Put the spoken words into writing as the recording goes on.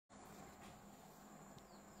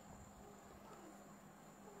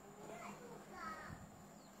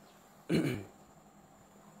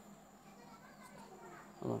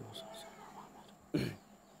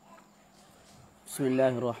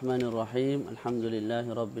Bismillahirrahmanirrahim.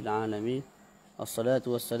 Alhamdulillahi alamin.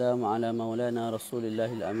 Wassalatu wassalamu ala maulana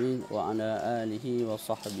Rasulillahil amin wa ala alihi wa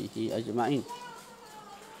sahbihi ajma'in.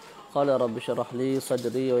 Qala rabbi shrah li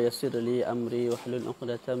sadri wa yassir li amri wahlul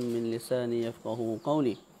 'uqdatam min lisani yafqahu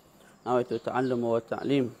qawli. Nawaitu ta'allum wa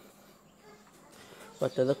ta'lim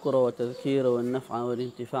والتذكر والتذكير والنفع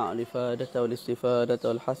والانتفاع والإفادة والاستفادة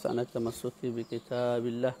والحث على التمسك بكتاب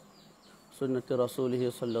الله سنة رسوله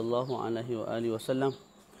صلى الله عليه وآله وسلم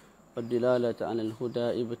والدلالة على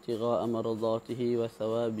الهدى ابتغاء مرضاته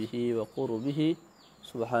وثوابه وقربه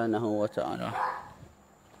سبحانه وتعالى.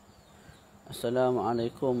 السلام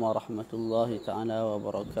عليكم ورحمة الله تعالى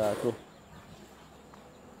وبركاته.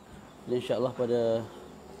 InsyaAllah pada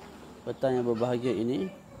petang yang berbahagia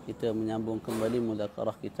ini kita menyambung kembali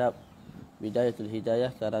mudzakarah kitab Bidayah Al Hidayah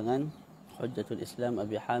karangan Hujjatul Islam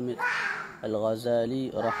Abi Hamid Al-Ghazali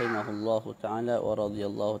rahimahullahu taala wa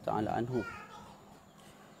radhiyallahu taala anhu.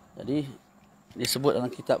 Jadi disebut dalam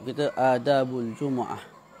kitab kita Adabul Jumu'ah.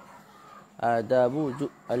 Adabul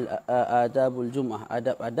Jumu'ah,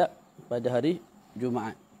 adab-adab pada hari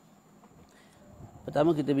Jumaat.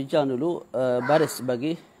 Pertama kita bincang dulu baris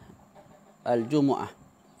bagi Al-Jumu'ah.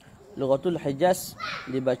 Lughatul Hijaz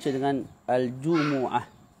dibaca dengan Al-Jumu'ah.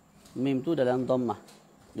 Mim tu dalam dhammah.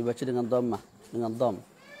 Dibaca dengan dhammah, dengan dham.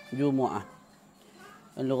 Jumu'ah.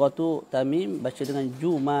 Lughatu Tamim baca dengan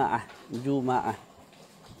Juma'ah. Juma'ah.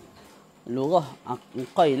 Lughah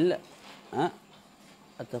Aqil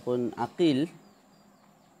ataupun Aqil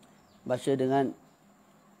baca dengan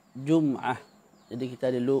Jum'ah. Jadi kita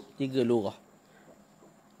ada tiga lughah.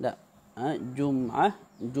 Tak? Jum'ah,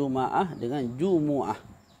 Juma'ah dengan Jumu'ah.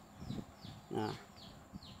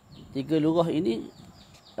 Tiga lughah ini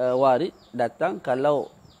warid datang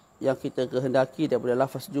kalau yang kita kehendaki daripada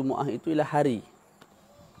lafaz Jumu'ah itu ialah hari.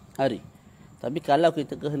 Tapi kalau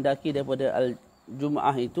kita kehendaki daripada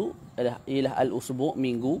Al-Jumu'ah itu ialah Al-Usbu'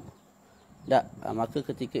 minggu, tak, maka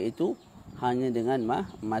ketika itu hanya dengan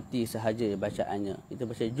mati sahaja bacaannya.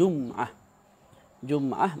 Kita baca Jum'ah.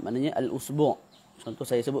 Jum'ah maknanya Al-Usbu'. Contoh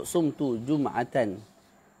saya sebut sumtu Jum'atan.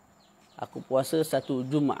 Aku puasa satu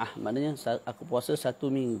Jum'ah. Maknanya aku puasa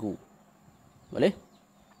satu minggu. Boleh?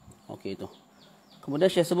 Okey itu. Kemudian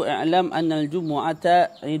Syekh sebut i'lam annal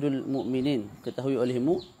Jumu'ata 'idul mu'minin. Ketahui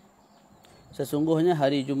olehmu sesungguhnya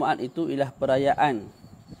hari Jumaat itu ialah perayaan.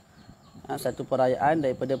 Satu perayaan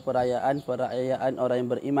daripada perayaan orang yang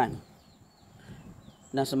beriman.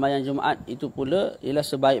 Dan sembahyang Jumaat itu pula ialah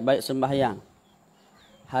sebaik-baik sembahyang.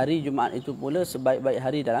 Hari Jumaat itu pula sebaik-baik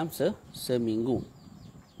hari dalam seminggu.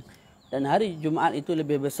 Dan hari Jumaat itu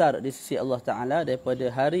lebih besar di sisi Allah Ta'ala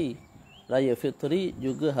daripada hari Raya Fitri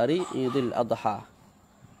juga hari Idul Adha.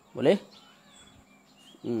 Boleh?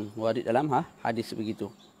 Warid dalam hadis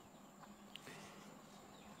begitu.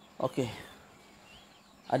 Okey.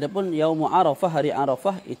 Adapun Yaum Arafah, hari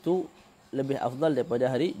Arafah itu lebih afdal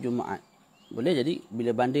daripada hari Jumaat. Boleh, jadi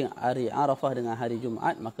bila banding hari Arafah dengan hari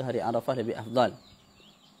Jumaat, maka hari Arafah lebih afdal.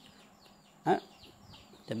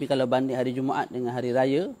 Tapi kalau banding hari Jumaat dengan hari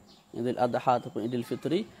Raya Idul Adha ataupun Idul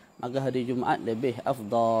Fitri, maka hari Jumaat lebih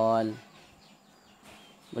afdal.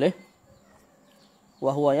 Boleh?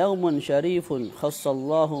 Wa huwa yaumun syarifun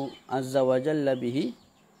khassallahu azza wa jalla bihi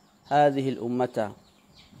hadhihi al-ummata.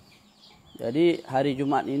 Jadi hari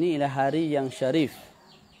Jumaat ini ialah hari yang syarif,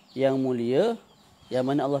 yang mulia, yang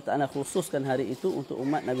mana Allah Taala khususkan hari itu untuk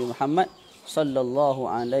umat Nabi Muhammad sallallahu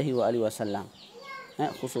alaihi wa alihi wasallam.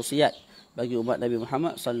 Khususiat bagi umat Nabi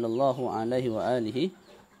Muhammad sallallahu alaihi wa alihi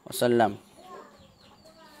wasallam.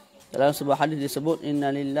 Dalam sebuah hadis disebut inna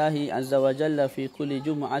lillahi azza wa jalla fi kulli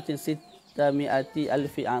jum'atin 600,000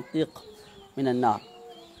 atiq minan nar.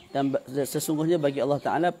 Dan sesungguhnya bagi Allah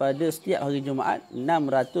Taala pada setiap hari Jumaat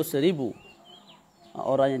 600,000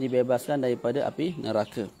 orang yang dibebaskan daripada api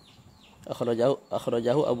neraka.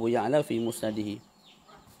 Akhrajahu Abu Ya'la fi musnadihi.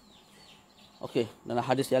 Okey, dalam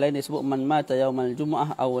hadis yang lain disebut man mata yaumal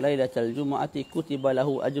jumu'ah aw lailatal jumu'ati kutiba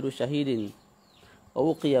lahu ajru syahidin wa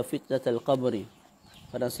uqiya fitnatal qabri.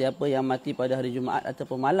 Pada siapa yang mati pada hari Jumaat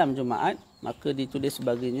ataupun malam Jumaat, maka ditulis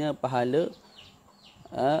baginya pahala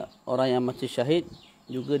orang yang mati syahid,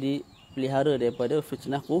 juga dipelihara daripada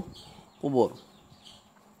fitnah kubur.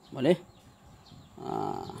 Boleh?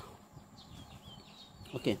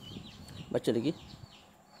 Okey. Baca lagi.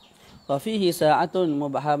 Wa fihi sa'atun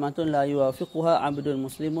mubhamatun la yuwafiquha 'abdul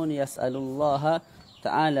muslimun yas'alullaha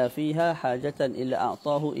ta'ala fiha hajatan illa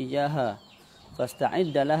a'tahu iyyaha.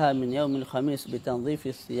 فاستعد لها من يوم الخميس بتنظيف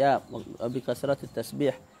الثياب وبكثرة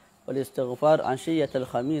التسبيح والاستغفار عشية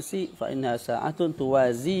الخميس فإنها ساعة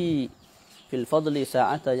توازي fil fadli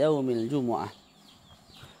sa'ata yaumil jumu'ah.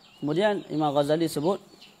 Kemudian Imam Ghazali sebut,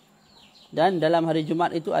 dan dalam hari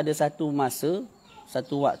Jumaat itu ada satu masa,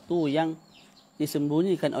 satu waktu yang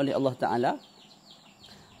disembunyikan oleh Allah Ta'ala.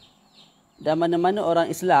 Dan mana-mana orang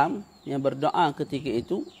Islam yang berdoa ketika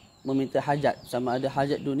itu meminta hajat, sama ada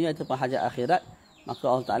hajat dunia ataupun hajat akhirat, maka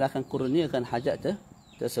Allah Ta'ala akan kurniakan hajat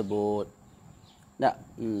tersebut. Tak?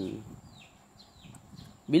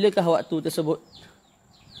 Bilakah waktu tersebut?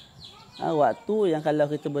 Waktu yang kalau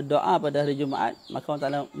kita berdoa pada hari Jumaat, maka Allah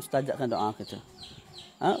Ta'ala mustajabkan doa kita.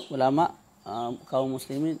 Ulama kaum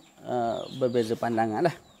muslimin berbeza pandangan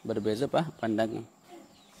lah. Berbeza pandangan.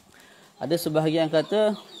 Ada sebahagian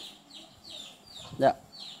kata tak,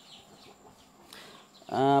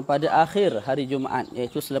 pada akhir hari Jumaat,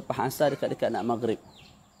 iaitu selepas asar dekat-dekat nak maghrib.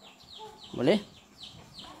 Boleh?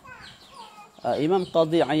 Imam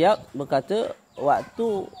Qadhi Iyad berkata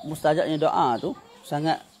waktu mustajabnya doa tu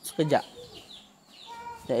sangat sekejap,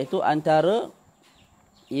 iaitu antara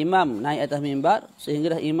imam naik atas mimbar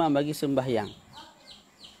sehinggalah imam bagi sembahyang.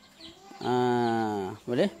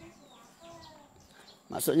 Boleh?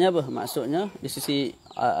 Maksudnya apa? Maksudnya di sisi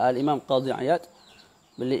Al-Imam Qadhi Iyad,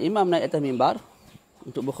 bila imam naik atas mimbar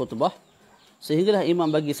untuk berkhutbah sehinggalah imam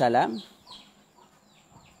bagi salam,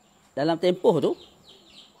 dalam tempoh tu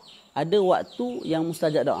ada waktu yang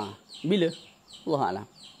mustajab doa. Bila? Allah Alam.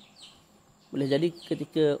 Boleh jadi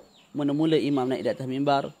ketika mula-mula imam naik di atas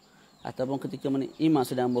mimbar, ataupun ketika imam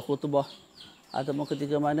sedang berkhutbah, ataupun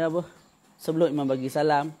ketika mana apa, sebelum imam bagi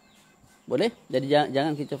salam. Boleh? Jadi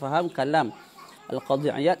jangan kita faham kalam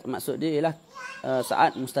Al-Qadhi Iyad maksud dia ialah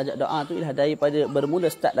saat mustajab doa tu ialah daripada bermula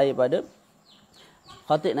start daripada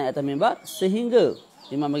khatib naik atas mimbar sehingga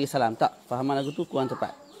imam bagi salam. Tak, fahaman lagu tu kurang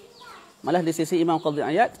tepat. Malah di sisi Imam Qadhi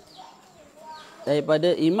Iyad,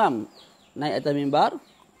 daripada imam naik atas mimbar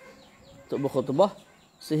untuk berkhutbah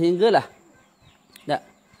sehinggalah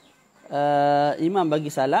imam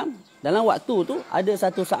bagi salam, dalam waktu tu ada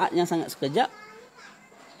satu saat yang sangat sekejap.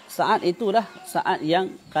 Saat itulah saat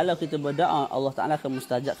yang kalau kita berdoa, Allah Ta'ala akan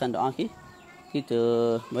mustajabkan doa kita.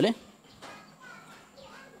 Boleh?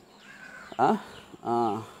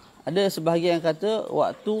 Ada sebahagian yang kata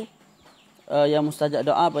waktu yang mustajab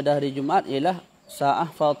doa pada hari Jumaat ialah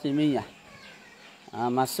Sa'ah Fatimiyah.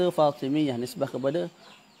 Masa Fatimiyah nisbah kepada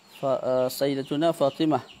Sayyidatuna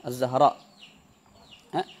Fatimah Az-Zahra.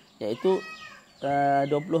 Iaitu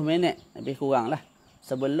 20 minit lebih kurang lah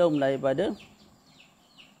sebelum daripada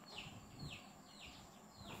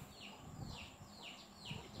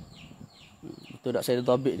betul tak saya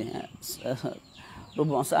tabik ni,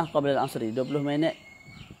 rubu' sa'ah qabla al-asri, 20 minit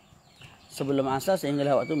sebelum asar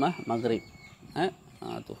sehinggalah waktu maghrib.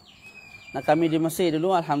 Tu. Nah, kami di Mesir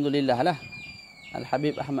dulu alhamdulillah lah,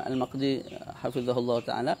 Al-Habib Ahmad Al-Maqdi hafizahullah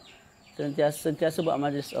taala sentiasa buat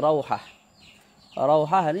majlis rauhah.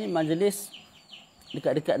 Rauhah ni majlis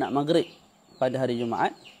dekat-dekat nak maghrib pada hari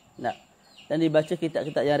Jumaat. Dan dibaca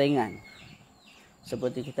kitab-kitab yang ringan.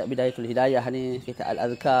 Seperti kitab Bidayah Al Hidayah ni, kitab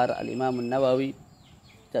Al-Adhkar, Al-Imam An-Nawawi,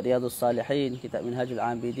 kitab Riyadhus Salihin, kitab Minhajul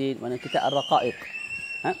Abidin, mana kitab Ar-Raqaiq.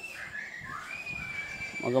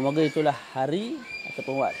 Moga-moga itulah hari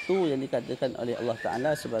ataupun waktu yang dikatakan oleh Allah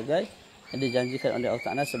Ta'ala sebagai, yang dijanjikan oleh Allah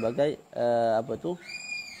Ta'ala sebagai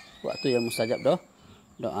waktu yang mustajab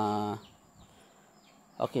doa.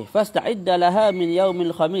 Okey, fasta'idda laha min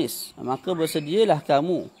yaumil khamis. Maka bersedialah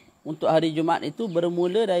kamu untuk hari Jumaat itu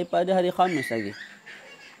bermula daripada hari Khamis lagi.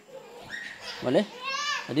 Boleh?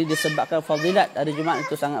 Jadi disebabkan fadilat hari Jumaat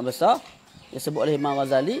itu sangat besar, disebut oleh Imam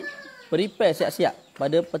Ghazali, prepare siap-siap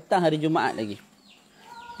pada petang hari Jumaat lagi.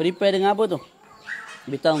 Prepare dengan apa tu?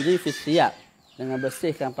 Bitanzifis siyab, dengan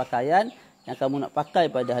bersihkan pakaian yang kamu nak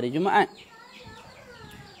pakai pada hari Jumaat.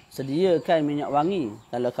 Sediakan minyak wangi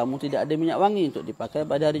kalau kamu tidak ada minyak wangi untuk dipakai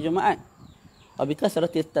pada hari Jumaat.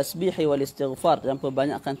 Wabikasrati tasbih wal istighfar, dan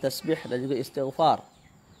perbanyakkan tasbih dan juga istighfar.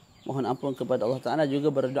 Mohon ampun kepada Allah Ta'ala, juga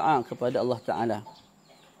berdoa kepada Allah Ta'ala.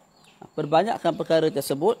 Perbanyakkan perkara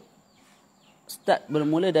tersebut start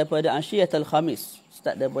bermula daripada Asyiyatul Khamis,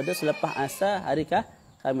 start daripada selepas asar hari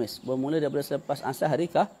Khamis, bermula daripada selepas asar hari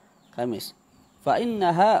Khamis. Fa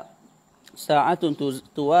innaha sa'atun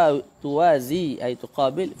tuwazi ay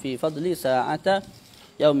tuqabil fi fadli sa'ata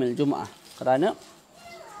yaumil jum'ah. Kerana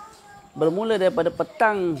bermula daripada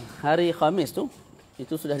petang hari Khamis tu,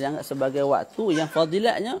 itu sudah dianggap sebagai waktu yang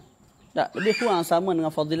fadilatnya tak lebih kurang sama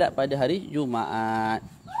dengan fadilat pada hari Jumaat.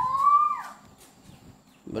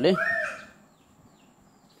 Boleh?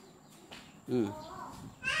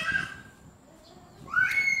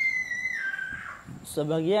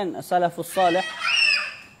 Sebagian salafus salih,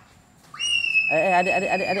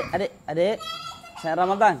 adik, saya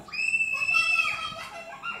Ramadan.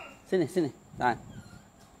 Sini. Tahan.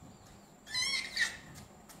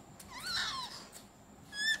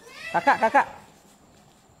 Kakak.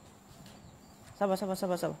 Sabar.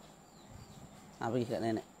 Pergi kat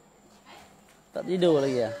nenek. Tak tidur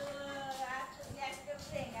lagi ya.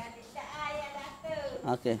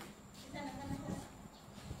 Okey.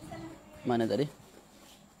 Mana tadi?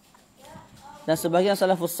 Dan sebahagian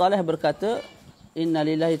salafus salih berkata, inna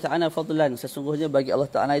lillahi ta'ala fadlan, sesungguhnya bagi Allah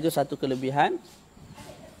Ta'ala itu satu kelebihan.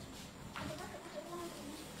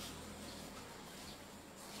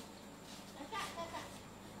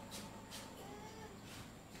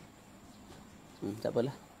 Tak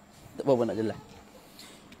apalah. Tak apa nak jelas.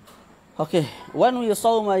 Okey, wan wi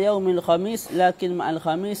sawma yaumil khamis lakin ma'al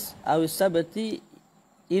khamis aw as-sabti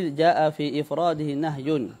id jaa fi ifradihi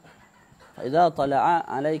nahyun. Fa idza tala'a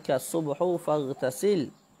 'alayka as-subhu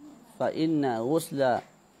faghtasil fa inna ghusla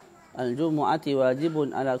al-jumu'ati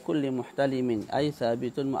wajibun 'ala kulli muhtalimin ay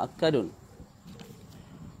thabitun muakkadun.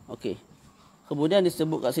 Okey. Kemudian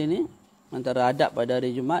disebut kat sini antara adab pada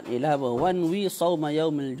hari Jumaat ialah wan wi sawma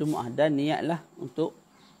yaumil jumu'ah, dan niatlah untuk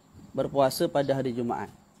berpuasa pada hari Jumaat.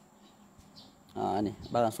 Ni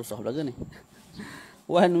barang susah belaka ni.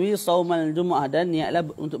 Wan wi saumal jumu'ah, dan niatlah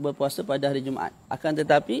untuk berpuasa pada hari Jumaat. Akan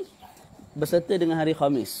tetapi berserta dengan hari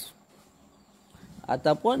Khamis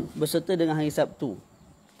ataupun berserta dengan hari Sabtu.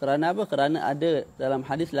 Kerana apa? Kerana ada dalam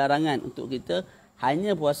hadis larangan untuk kita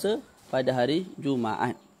hanya puasa pada hari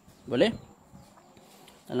Jumaat. Boleh?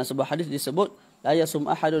 Dalam sebuah hadis disebut la yasum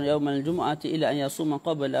ahadun yaumal jumu'ati illa an yasuma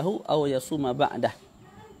qablahu aw yasuma ba'dah.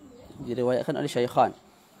 Diriwayatkan oleh Syaikhan.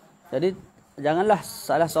 Jadi janganlah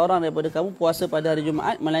salah seorang daripada kamu puasa pada hari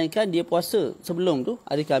Jumaat melainkan dia puasa sebelum tu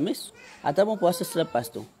hari Khamis ataupun puasa selepas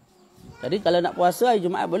tu. Jadi kalau nak puasa hari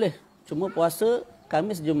Jumaat boleh, cuma puasa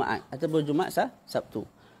Khamis Jumaat ataupun Jumaat Sabtu.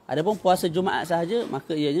 Adapun puasa Jumaat sahaja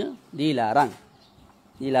maka ianya dilarang.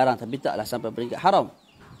 Dilarang tapi taklah sampai peringkat haram.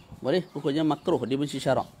 Boleh, hukumnya makruh, dibenci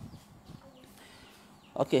syarak.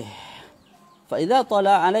 Okey. Fa idza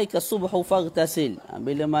tala 'alaika subhu faghtasil.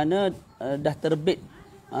 Bila mana dah terbit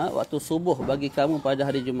waktu subuh bagi kamu pada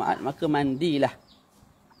hari Jumaat, maka mandilah.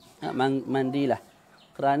 Mandilah.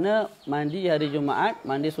 Kerana mandi hari Jumaat,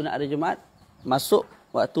 mandi sunat hari Jumaat, masuk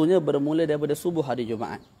waktunya bermula daripada subuh hari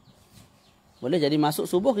Jumaat. Boleh, jadi masuk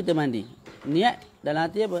subuh kita mandi. Niat dalam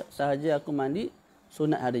hati apa? Sahaja aku mandi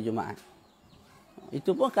sunat hari Jumaat.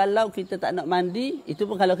 Itu pun kalau kita tak nak mandi, itu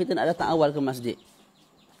pun kalau kita nak datang awal ke masjid.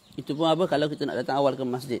 Itu pun apa? Kalau kita nak datang awal ke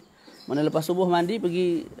masjid. Mana lepas subuh mandi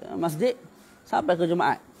pergi masjid sampai ke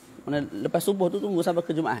Jumaat. Mana lepas subuh tu tunggu sampai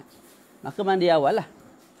ke Jumaat. Maka mandi awal lah.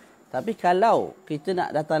 Tapi kalau kita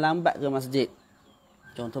nak datang lambat ke masjid,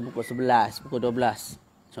 contoh pukul 11, pukul 12.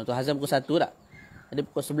 Contoh Hazam pukul 1 tak? Jadi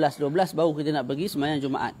pukul 11, 12 baru kita nak pergi sembahyang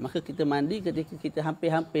Jumaat. Maka kita mandi ketika kita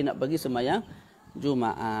hampir-hampir nak pergi sembahyang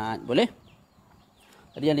Jumaat. Boleh?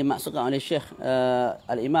 Tadi yang dimaksudkan oleh Syekh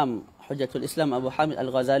Al-Imam Hujjatul Islam Abu Hamid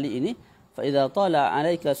Al-Ghazali ini, fa idza tala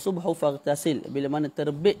 'alaika subhu faghtasil, bila mana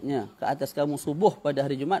terbitnya ke atas kamu subuh pada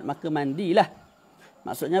hari Jumaat maka mandilah.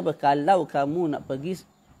 Maksudnya apa? Kalau kamu nak pergi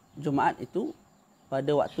Jumaat itu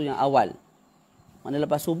pada waktu yang awal, mana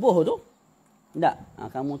lepas subuh tu tak,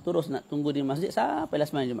 kamu terus nak tunggu di masjid sampailah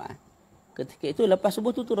sembahyang Jumaat. Ketika itu lepas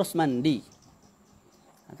subuh tu terus mandi.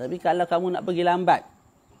 Tapi kalau kamu nak pergi lambat,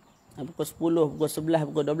 pukul 10, pukul 11,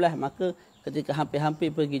 pukul 12, maka ketika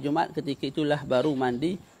hampir-hampir pergi Jumaat, ketika itulah baru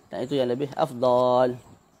mandi, dan itu yang lebih afdal.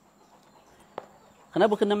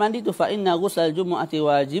 Kenapa kena mandi tu? Fa inna ghusl jumu'ati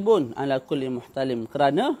wajibun ala kulli muhtalim.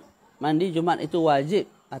 Kerana mandi Jumaat itu wajib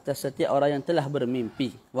atas setiap orang yang telah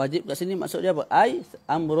bermimpi. Wajib kat sini maksud dia apa? Ai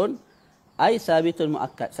amrun ai sabitun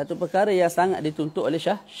muakkad. Satu perkara yang sangat dituntut oleh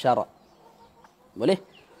syarak. Boleh?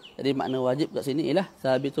 Jadi makna wajib kat sini ialah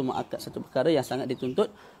sabitun muakkad, satu perkara yang sangat dituntut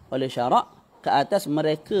oleh syarak ke atas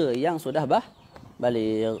mereka yang sudah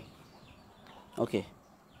baligh. Okey.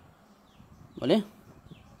 Boleh?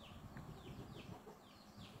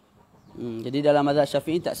 Jadi dalam mazhab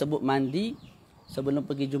Syafi'i tak sebut mandi sebelum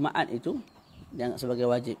pergi Jumaat itu dianggap sebagai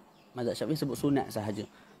wajib. Mazhab Syafi'i sebut sunat sahaja.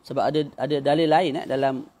 Sebab ada dalil lain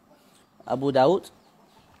dalam Abu Daud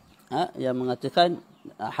yang mengatakan,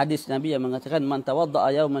 hadis Nabi yang mengatakan, man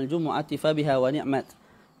tawadda'a yaumal jumu'ati fabiha wa ni'mat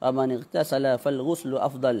wa man ightasala fal ghuslu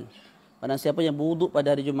afdal. Barang siapa yang berwuduk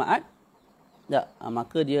pada hari Jumaat,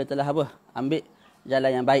 maka dia telah ambil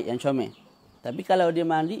jalan yang baik, yang comel. Tapi kalau dia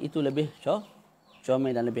mandi itu lebih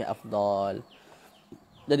comel dan lebih afdal.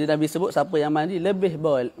 Jadi Nabi sebut siapa yang mandi lebih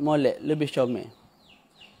molek, lebih comel.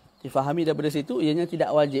 Difahami daripada situ ianya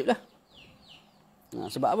tidak wajib lah.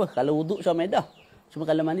 Sebab apa? Kalau wuduk comel dah. Cuma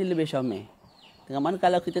kalau mandi lebih comel. Dengan mana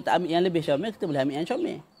kalau kita tak ambil yang lebih comel, kita boleh ambil yang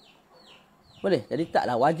comel. Boleh. Jadi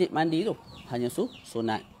taklah wajib mandi tu. Hanya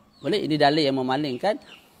sunat. Boleh, ini dalil yang memalingkan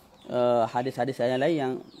hadis-hadis yang lain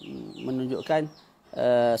yang menunjukkan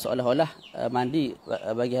seolah-olah mandi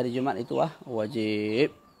bagi hari Jumaat itu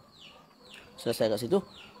wajib. Selesai kat situ.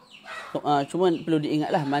 Cuma perlu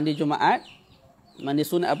diingatlah, mandi Jumaat, mandi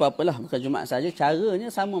sunat apa-apalah, bukan Jumaat saja,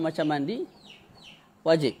 caranya sama macam mandi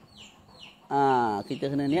wajib. Kita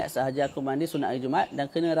kena niat sahaja aku mandi sunat hari Jumaat dan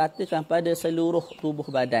kena ratakan pada seluruh tubuh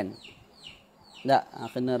badan. Tak,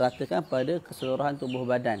 kena ratakan pada keseluruhan tubuh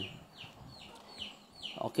badan.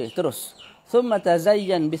 Okey, terus. Thumma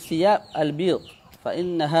tazayyan bisiyab al-bid fa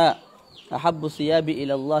innaha ahabbu siyabi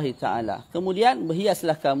ila Allah Taala. Kemudian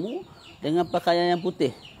berhiaslah kamu dengan pakaian yang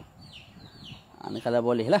putih. Ini kalau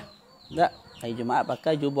boleh lah. Tak, hari Jumaat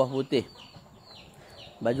pakai jubah putih,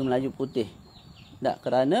 baju Melayu putih. Tak,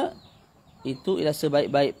 kerana itu ialah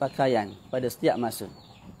sebaik-baik pakaian pada setiap masa.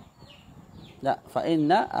 Tak, fa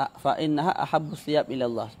innaha ahabbu siyab ila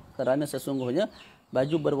Allah. Kerana sesungguhnya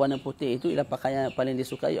baju berwarna putih itu ialah pakaian yang paling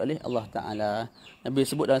disukai oleh Allah Taala. Nabi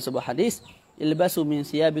sebut dalam sebuah hadis, ilbasu min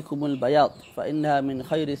siyabikumul bayad fa innaha min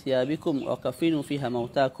khairi siyabikum wa kafinu fiha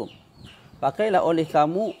mautakum. Pakailah oleh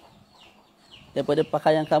kamu daripada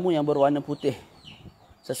pakaian kamu yang berwarna putih.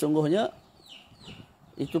 Sesungguhnya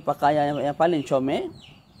itu pakaian yang paling comel.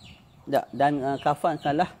 Dan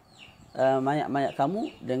kafankanlah mayat-mayat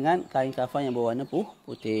kamu dengan kain kafan yang berwarna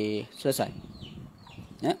putih. Selesai.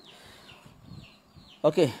 Ya.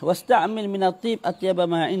 Okey, wasta'mil min at-tib atyaba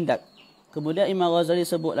ma 'indak. Kemudian Imam Ghazali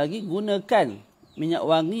sebut lagi, gunakan minyak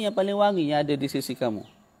wangi yang paling wangi yang ada di sisi kamu.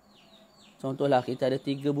 Contohlah, kita ada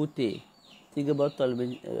 3 butir, 3 botol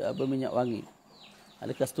minyak wangi.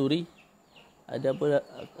 Ada kasturi, ada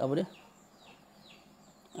apa dia?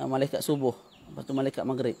 Malaikat subuh, lepas tu malaikat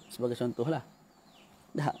maghrib sebagai contohlah.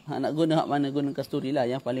 Dah, nak guna hak mana, guna kasturi lah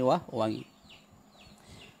yang paling wangi.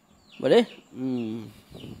 Boleh?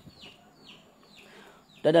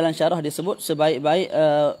 Dan dalam syarah disebut sebaik-baik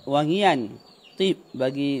wangian tib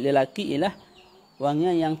bagi lelaki ialah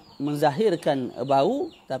wangian yang menzahirkan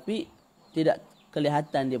bau tapi tidak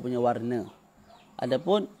kelihatan dia punya warna.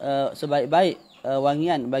 Adapun sebaik-baik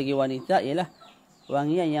wangian bagi wanita ialah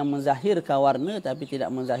wangian yang menzahirkan warna tapi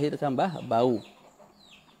tidak menzahirkan bau.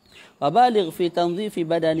 Wabaligh fi tanzifi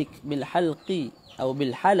badanik bil halqi atau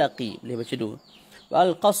bil halaqi, boleh baca dua.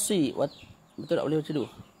 Wal qassi, betul tak boleh baca dua?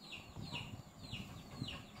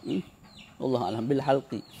 Allah alam, bil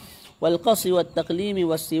halqi wal qassi wat taqlimi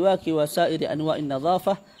was siwaki wa sa'iri anwa'in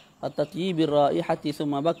nadhafah at tatyib ar raihati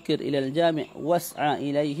thumma bakkir ila al jami' was'a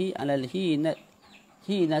ilayhi ala al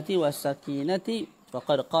hinati was sakinati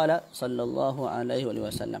faqad qala sallallahu alaihi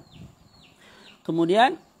wasallam.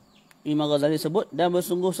 Kemudian Imam Ghazali sebut, dan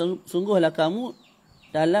bersungguh-sungguhlah kamu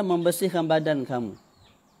dalam membersihkan badan kamu.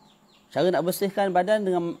 Cara nak bersihkan badan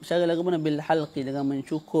dengan cara lagu mana? Bil halqi, dengan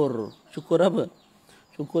mencukur. Cukur apa?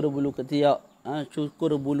 Cukur bulu ketiak,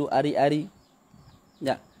 cukur bulu ari-ari.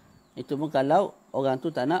 Ya. Itu pun kalau orang tu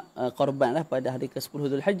tak nak korban lah pada hari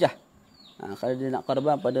ke-10 Dzulhijjah. Kalau dia nak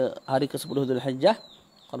korban pada hari ke-10 Dzulhijjah,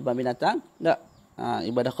 korban binatang, tak.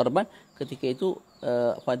 Ibadah korban ketika itu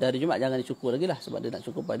pada hari Jumaat jangan dicukur lagi lah, sebab dia nak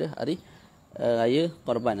cukur pada hari raya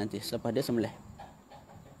korban nanti selepas dia sembelih.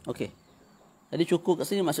 Okey. Jadi cukur kat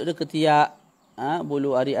sini maksud dia ketiak,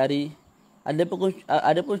 bulu ari-ari.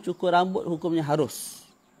 Ada pun cukur rambut hukumnya harus.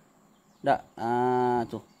 Tak,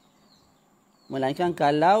 tu. Melainkan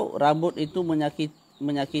kalau rambut itu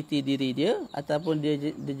menyakiti diri dia ataupun dia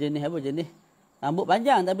jenis apa, jenis rambut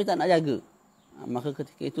panjang tapi tak nak jaga, maka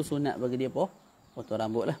ketika itu sunat bagi dia potong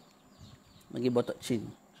rambut lah, bagi botok chin.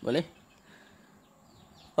 Boleh?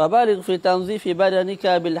 Fabaligh fi tanzifi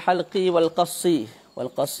badanika bil halqi wal qassi.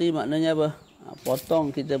 Wal qassi maknanya apa?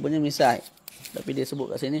 Potong kita punya misai. Tapi dia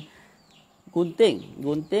sebut kat sini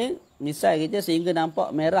gunting misai kita sehingga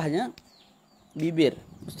nampak merahnya bibir.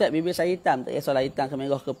 Ustaz, bibir saya hitam, tak kisahlah hitam ke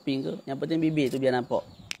merah ke pink ke, yang penting bibir tu biar nampak.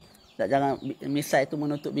 Tak, jangan misai tu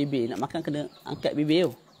menutup bibir. Nak makan kena angkat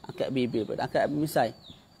bibir tu. Angkat bibir, angkat misai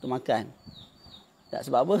tu makan. Tak,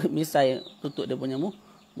 sebab apa? Misai tutup dia punya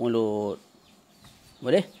mulut.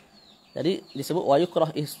 Boleh? Jadi disebut wa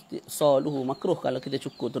yukrah istisaluhu, makruh kalau kita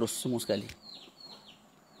cukur terus semua sekali.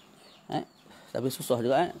 Tapi susah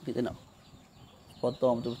juga kita nak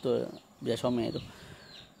potong betul-betul biar comel tu.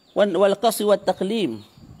 Wal qasi wat taqlim.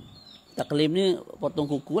 Taqlim ni potong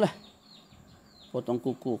kuku lah. Potong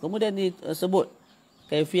kuku. Kemudian disebut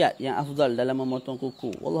kaifiat yang afdal dalam memotong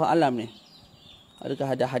kuku. Wallahu alam ni.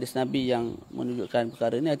 Adakah ada hadis Nabi yang menunjukkan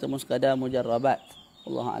perkara ini ataupun sekadar mujarrabat?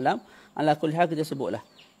 Wallahu alam. Ala kulli hal kita sebutlah.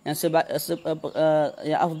 Yang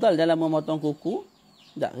yang afdal dalam memotong kuku,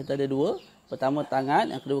 tak, kita ada dua. Pertama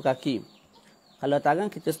tangan, yang kedua kaki. Kalau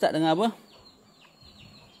tangan kita start dengan apa?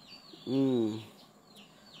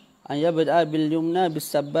 An yabda bil yumna bis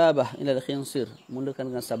sababah ila al khinsir.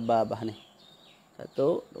 Mulakan dengan sababah ni. 1,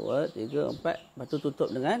 2, 3, 4. Lepas tu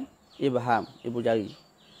tutup dengan ibham, ibu jari.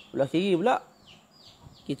 Belah kiri pula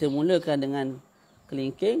kita mulakan dengan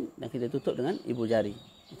kelingking dan kita tutup dengan ibu jari.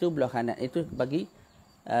 Itu belah kanan. Itu bagi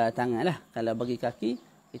tangan lah. Kalau bagi kaki,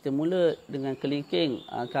 kita mula dengan kelingking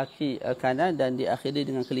kaki kanan dan diakhiri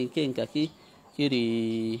dengan kelingking kaki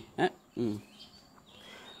kiri.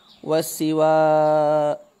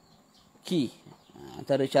 Wasiwaki.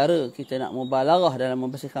 Antara cara kita nak mubalarah dalam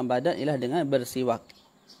membersihkan badan ialah dengan bersiwak.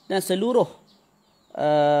 Dan seluruh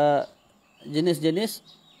jenis-jenis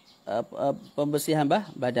pembersihan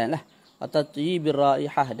badan lah. Atau tayyibir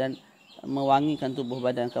raihah, dan mewangikan tubuh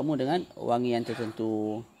badan kamu dengan wangian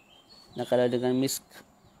tertentu. Dan kalau dengan misk,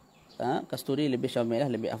 kasturi lebih syamil lah,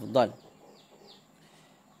 lebih afdal.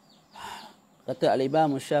 Kata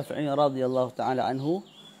al-Imam Syafi'i radhiyallahu ta'ala anhu,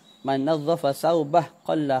 man nadhafa sawbah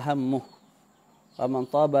qalla hammuh wa man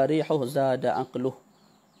taba rihuh zada aqluh.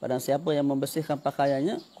 Barang siapa yang membersihkan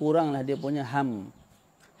pakaiannya, kuranglah dia punya ham.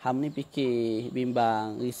 Ham ni fikir,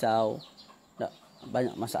 bimbang, risau, tak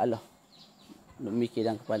banyak masalah untuk mikir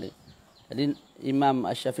dalam kepala. Jadi Imam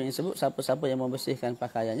Syafi'i sebut siapa-siapa yang membersihkan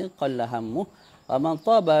pakaiannya qalla hammuh wa man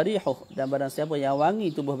taba rihuh, dan barang siapa yang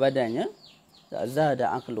wangi tubuh badannya,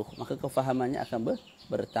 zada aqluh, maka kefahamannya akan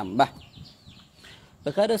bertambah.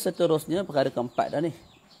 Perkara seterusnya, perkara keempat dah ni.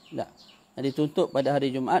 Tak. Yang dituntut pada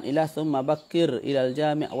hari Jumaat ialah thumma bakir ilal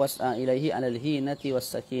jami' was'a ilaihi alal hinati was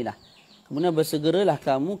sakinah. Kemudian bersegeralah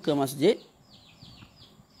kamu ke masjid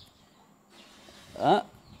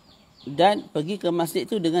dan pergi ke masjid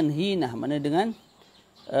itu dengan hinah, mana dengan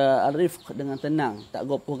al-rifq, dengan tenang, tak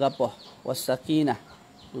gopoh-gapoh. Was sakinah,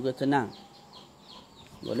 juga tenang.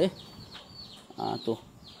 Boleh? Tu.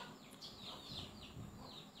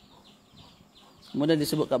 Kemudian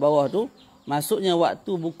disebut kat bawah tu, masuknya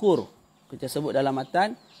waktu bukur. Kita sebut dalam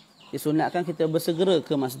matan, disunatkan kita bersegera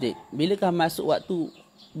ke masjid. Bilakah masuk waktu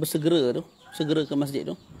bersegera tu, segera ke masjid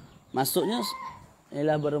tu? Masuknya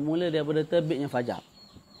ialah bermula daripada terbitnya fajar.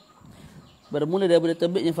 Bermula daripada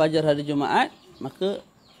terbitnya fajar hari Jumaat, maka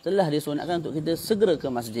telah disunatkan untuk kita segera ke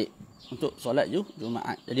masjid untuk solat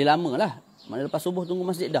Jumaat. Jadi lamalah. Mana lepas subuh tunggu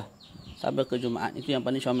masjid dah sampai ke Jumaat. Itu yang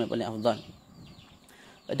paling syamil, paling afdal.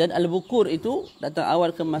 Dan al-bukur itu, datang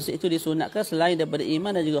awal ke masjid itu disunatkan selain daripada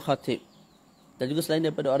imam dan juga khatib. Dan juga selain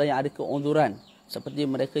daripada orang yang ada keunduran. Seperti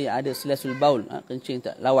mereka yang ada silasul baul, kencing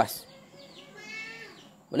tak lawas.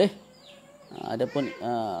 Boleh? Adapun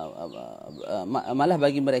malah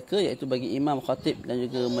bagi mereka, iaitu bagi imam, khatib dan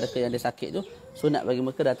juga mereka yang ada sakit tu, sunat bagi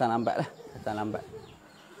mereka datang lambat lah. Datang lambat.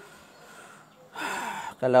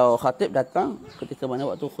 Kalau khatib datang ketika mana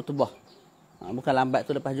waktu khutbah. Bukan lambat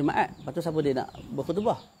tu lepas Jumaat. Lepas tu siapa dia nak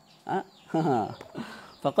berkhutbah?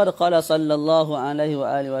 Faqad qala sallallahu alaihi wa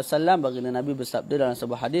alihi wasallam, baginda Nabi bersabda dalam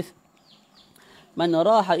sebuah hadis, man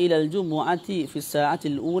raha ila al-jumu'ati fi as-sa'ati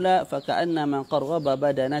al-ula fa ka'anna man qarraba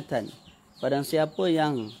badanatan. Barang siapa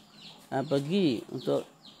yang pergi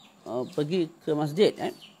ke masjid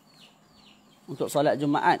untuk solat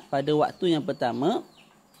Jumaat pada waktu yang pertama,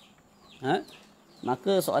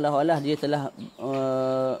 maka seolah-olah dia telah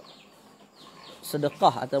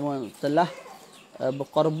sedekah ataupun telah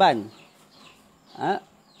berkorban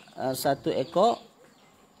satu ekor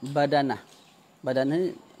badanah. Badanah ni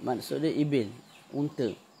maksudnya ibil,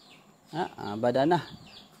 unta. Badanah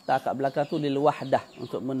tak kat belakang tu lil wahdah,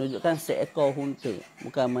 untuk menunjukkan seekor unta,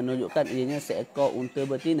 bukan menunjukkan ianya seekor unta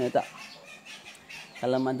betina, tak.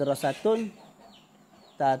 Kalau madrasatun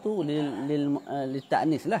ta tu lil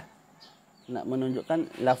ta'nis lah, nak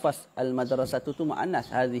menunjukkan lafaz al madrasatu tu muannas,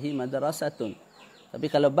 hadhihi madrasatun. Tapi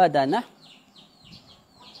kalau badanah,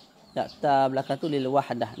 tak belakang tu lil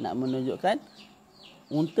wahdah, nak menunjukkan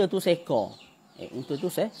unta tu seekor. Unta tu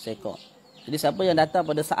seekor. Jadi siapa yang datang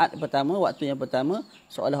pada saat pertama, waktu yang pertama,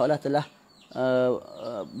 seolah-olah telah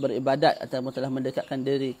beribadat atau telah mendekatkan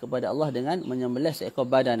diri kepada Allah dengan menyembelih seekor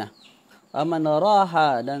badanah. Wa man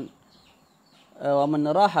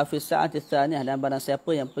raha fi sa'ati tsaniyah, dan barang siapa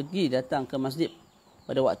yang pergi datang ke masjid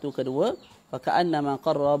pada waktu kedua, fa ka'anna man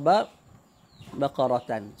qarraba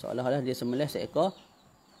baqaratan, seolah-olah dia sembelih seekor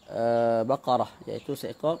baqarah, iaitu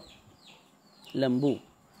seekor lembu,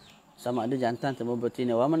 sama ada jantan atau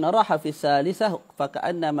betina. Wa man raha fi salisah fa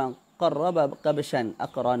ka'anna man qarraba kabshan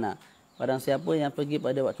aqrana, barang siapa yang pergi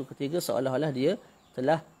pada waktu ketiga, seolah-olah dia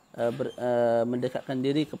telah mendekatkan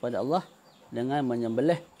diri kepada Allah dengan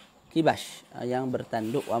menyembelih kibash yang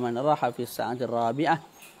bertanduk. Wa man raha fi sa'ati rabi'ah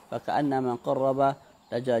fa ka'anna man qarraba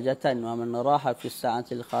dajajatan, wa man raha fi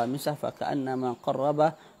sa'ati al-khamisah fa ka'anna man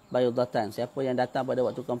qarraba baydatan, siapa yang datang pada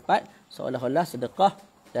waktu keempat, seolah-olah sedekah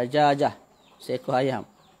dajajah, seekor ayam.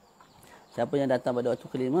 Siapa yang datang pada waktu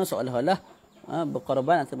kelima seolah-olah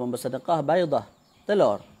berkorban atau bersedekah baydah,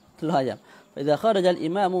 telur ayam. Fa idza kharaja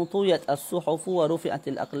al-imamu tuyat as-suhuf wa rufi'at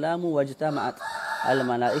al-aqlam wa ijtama'at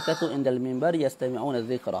al-malaikatu indal minbar yastami'una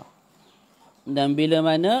adh-dhikra. Dan bila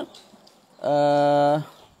mana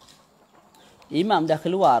imam dah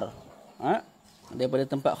keluar daripada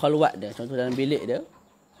tempat khalwat dia, contoh dalam bilik dia,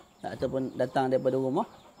 ataupun datang daripada rumah,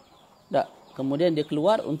 kemudian dia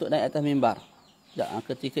keluar untuk naik atas mimbar.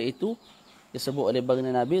 Ketika itu disebut oleh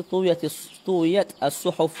baginda Nabi tuyat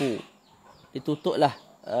as-suhufu, ditutuplah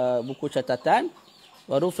buku catatan,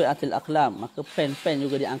 wa rufi'atil aqlam, maka pen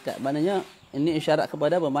juga diangkat. Maknanya ini isyarat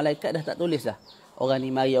kepada malaikat dah tak tulis dah orang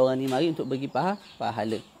ni mari untuk bagi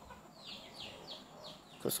pahala.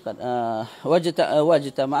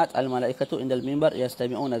 Wajtama'at al-malaikatu indal mimbar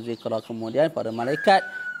yastami'una dzikra, kemudian para malaikat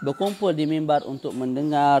berkumpul di mimbar untuk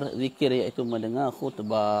mendengar zikir, iaitu mendengar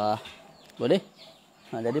khutbah. Boleh?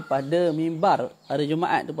 Jadi pada mimbar hari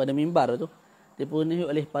Jumaat tu, pada mimbar tu dipenuhi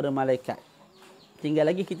oleh para malaikat. Tinggal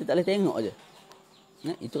lagi kita tak boleh tengok je.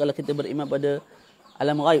 Itu kalau kita beriman pada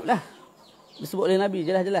alam ghaib lah. Disebut oleh Nabi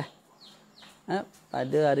jelas-jelas.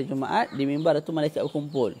 Pada hari Jumaat di mimbar tu malaikat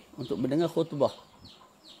berkumpul untuk mendengar khutbah.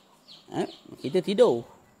 Kita tidur.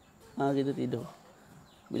 Kita tidur.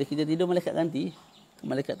 Bila kita tidur, malaikat ganti.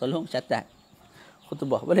 Malaikat tolong catat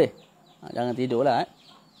khutbah. Boleh? Jangan tidurlah.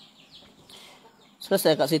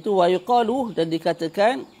 Selesai kat situ. Wa yuqalu, dan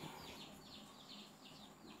dikatakan.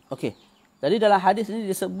 Okey. Jadi dalam hadis ini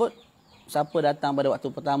disebut siapa datang pada waktu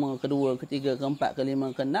pertama, kedua, ketiga, keempat, kelima,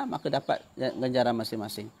 keenam, maka dapat ganjaran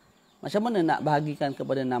masing-masing. Macam mana nak bahagikan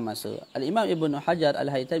kepada 6 masa? Al-Imam Ibn Hajar Al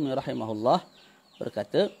Hidayah rahimahullah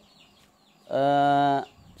berkata,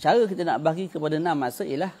 cara kita nak bagi kepada 6 masa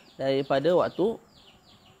ialah daripada waktu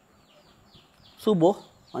subuh,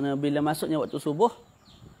 mana bila masuknya waktu subuh,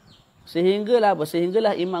 sehinggalah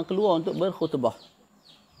imam keluar untuk berkhutbah.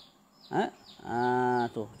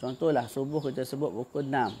 Contohlah subuh kita sebut pukul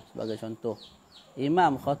 6 sebagai contoh.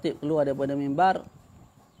 Imam khatib keluar daripada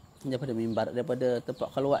tempat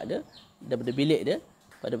khalwat dia, daripada bilik dia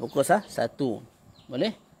pada pukul 1.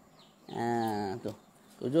 Boleh? 7,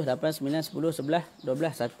 8, 9, 10, 11,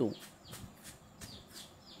 12,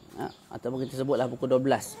 1. Ataupun kita sebutlah pukul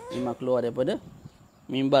 12. Imam keluar daripada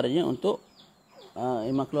mimbarnya untuk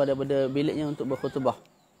imam keluar daripada biliknya untuk berkhutbah.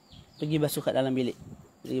 Pergi basuh kat dalam bilik.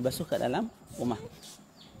 Pergi basuh kat dalam rumah.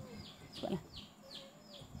 Cepatlah.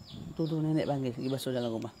 Tu nenek panggil, pergi basuh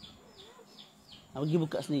dalam rumah. Pergi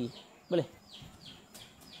buka sendiri. Boleh?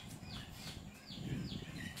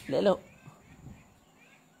 Elok.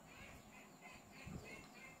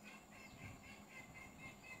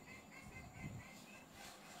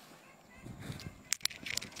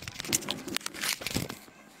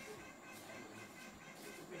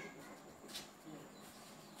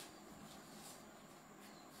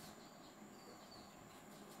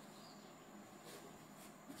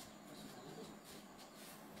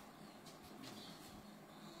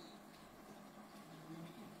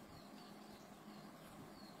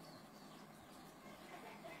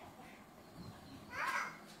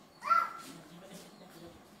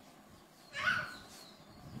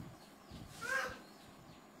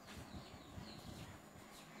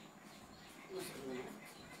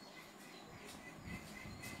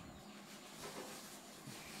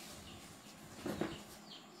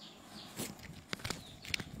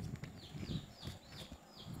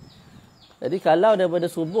 Jadi kalau daripada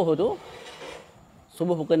subuh tu,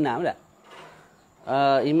 subuh pukul 6 tak?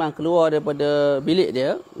 Imam keluar daripada bilik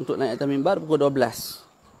dia untuk naik atas mimbar pukul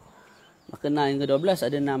 12. Maka 6 hingga 12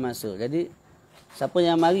 ada 6 masa. Jadi siapa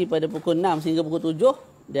yang mari pada pukul 6 sehingga pukul 7,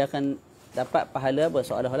 dia akan dapat pahala apa?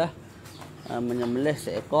 Seolah-olah menyembelih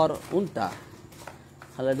seekor unta.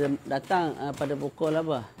 Kalau dia datang pada pukul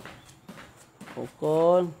apa?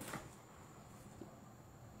 Pukul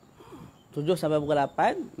 7 sampai pukul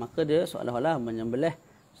 8, maka dia seolah-olah menyembelih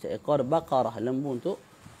seekor bakarah, lembu, untuk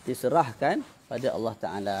diserahkan pada Allah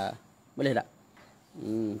Ta'ala. Boleh tak?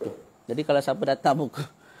 Jadi kalau siapa datang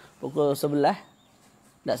pukul 11,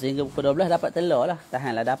 tak sehingga pukul 12 dapat telur lah.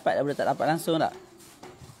 Tahanlah, dapat daripada tak dapat langsung tak?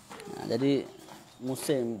 Jadi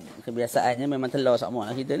musim kebiasaannya memang telur sama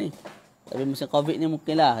lah kita ni. Tapi musim Covid ni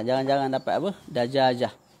mungkinlah jarang-jarang dapat apa?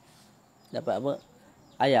 Dajajah. Dapat apa?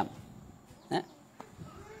 Ayam.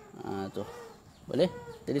 Tu. Boleh?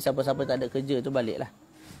 Jadi siapa-siapa tak ada kerja tu baliklah.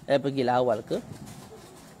 Pergilah awal ke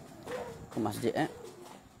masjid.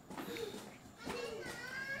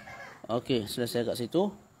 Okey, selesai kat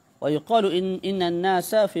situ. Wa yuqalu inna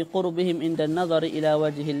an-nasa fi qurbihim inda an-nazari ila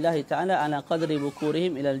wajhi Allah ta'ala ala qadri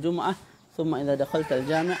bukurihim ila al-jum'ah thumma idza dakhalta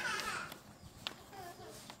al-jami'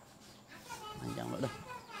 panjang dah.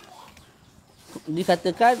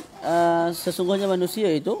 dikatakan sesungguhnya manusia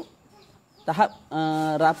itu tahap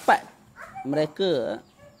rapat mereka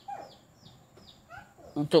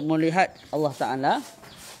untuk melihat Allah Ta'ala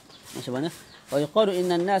macam mana? Wa yuqalu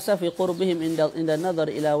inna an-nasa fi qurbihim inda nazar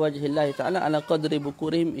ila wajhi Allah Ta'ala ala qadri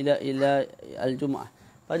bukurihim ila al-jum'ah.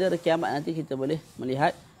 Pada hari kiamat nanti kita boleh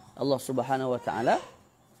melihat Allah Subhanahu Wa Ta'ala.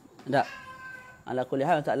 Tak. Ala kulli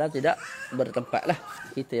hal Ta'ala tidak bertempatlah.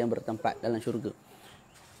 Kita yang bertempat dalam syurga.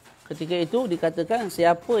 Ketika itu dikatakan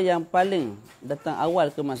siapa yang paling datang awal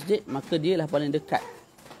ke masjid, maka dialah paling dekat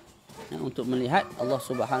untuk melihat Allah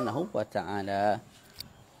Subhanahu Wa Ta'ala.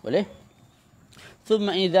 Boleh?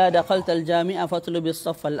 Thumma idza dakhalta al-jami'a fatlub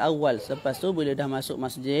as-saff al-awwal. Lepas tu bila dah masuk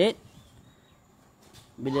masjid,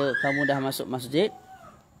 bila kamu dah masuk masjid,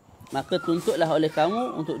 maka tuntutlah oleh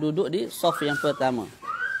kamu untuk duduk di saf yang pertama.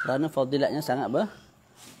 Kerana fadilatnya sangat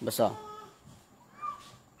besar.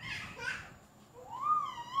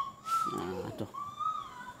 Tu.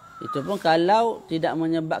 Itu pun kalau tidak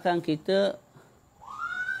menyebabkan kita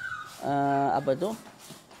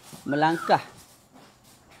melangkah,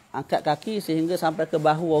 angkat kaki sehingga sampai ke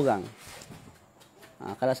bahu orang.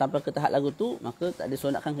 Kalau sampai ke tahap lagu tu, maka tak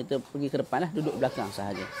disunatkan kita pergi ke depan lah, duduk belakang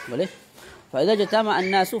sahaja. Boleh? Fa idza jatama'a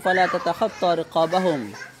an-nasu fala tatakhatta riqabahum.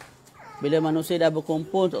 Bila manusia dah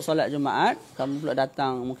berkumpul untuk solat Jumaat, kamu pula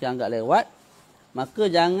datang mungkin agak lewat, maka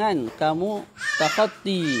jangan kamu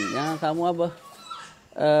takhatti, jangan kamu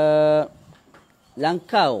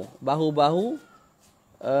langkau bahu-bahu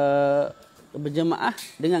berjemaah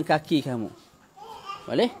dengan kaki kamu.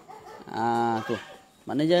 Boleh? Tu.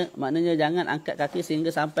 Maknanya jangan angkat kaki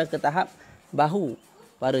sehingga sampai ke tahap bahu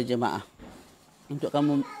para jemaah. Untuk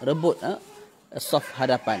kamu rebut saf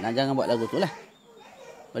hadapan. Jangan buat lagu tu lah.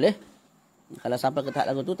 Boleh? Kalau sampai ke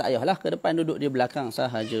tahap lagu tu, tak payahlah ke depan, duduk di belakang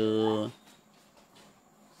sahaja.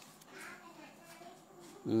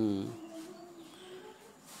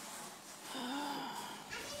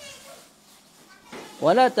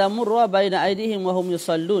 Wala tamurra baina aydihim wa hum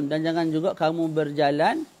yusallun. Dan jangan juga kamu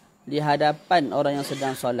berjalan di hadapan orang yang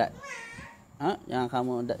sedang solat. Jangan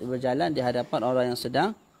kamu berjalan di hadapan orang yang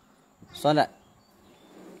sedang solat.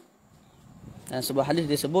 Dan sebuah hadis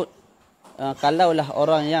disebut, kalaulah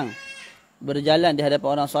orang yang berjalan di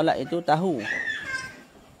hadapan orang solat itu tahu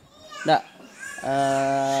tak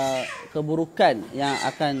keburukan yang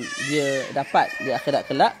akan dia dapat di akhirat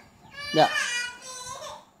kelak, tak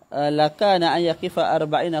lakana an yaqifa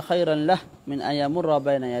 40 khairan lah min ayamurra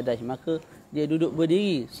baina yadayhi. Maka dia duduk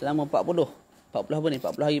berdiri selama 40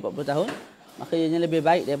 hari, 40 tahun, maka ianya lebih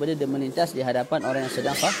baik daripada dia melintas di hadapan orang yang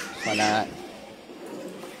sedang solat.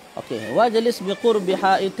 Okey, wajlis biqurbi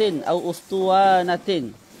haitin aw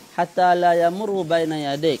ustuwanatin hatta la yamurru baina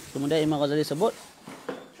yadik. Kemudian Imam Ghazali sebut,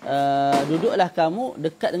 duduklah kamu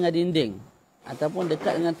dekat dengan dinding ataupun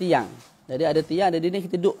dekat dengan tiang. Jadi ada tiang, ada dinding,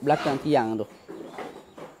 kita duduk belakang tiang tu.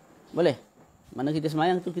 Boleh? Mana kita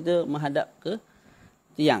semayang tu kita menghadap ke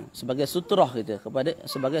tiang sebagai suturah kita,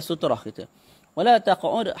 sebagai suturah kita. Wala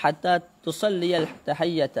taq'ud hatta tusalli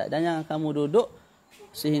al-tahiyyata. Dan jangan kamu duduk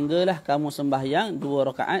sehinggalah kamu sembahyang 2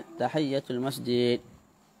 rakaat tahiyyatul masjid.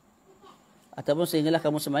 Ataupun sehinggalah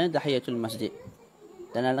kamu sembahyang tahiyyatul masjid.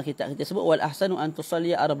 Dan dalam kitab kita sebut wal ahsanu an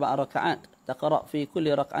tusalli 4 rakaat taqra fi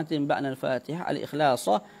kulli rak'atin ba'da al-Fatihah al-Ikhlas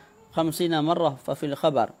 50 marrah fa fil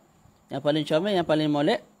khabar. Yang paling comel, yang paling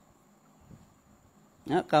molek,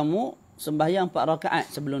 kamu sembahyang 4 rakaat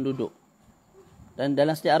sebelum duduk. Dan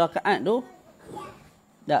dalam setiap rakaat tu,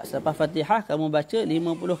 selepas Fatihah kamu baca 50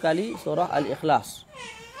 kali surah Al-Ikhlas.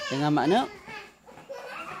 Dengan makna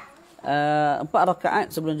 4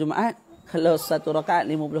 rakaat sebelum Jumaat, kalau 1 rakaat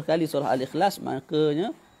 50 kali surah Al-Ikhlas,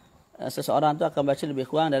 makanya seseorang tu akan baca lebih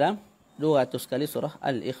kurang dalam 200 kali surah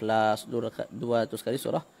Al-Ikhlas. 200 kali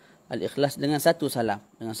surah Al-Ikhlas dengan satu salam.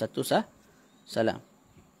 Dengan satu salam.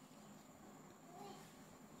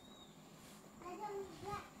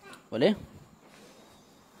 Boleh?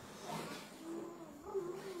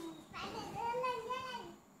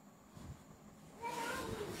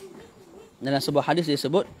 Dalam sebuah hadis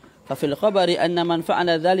disebut, fa fil khabari anna man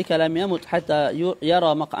fa'ala dhalika lam yamut hatta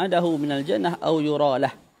yara maq'adahu minal jannah aw yura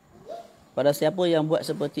lah. Pada siapa yang buat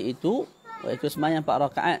seperti itu, iaitu sembahyang 4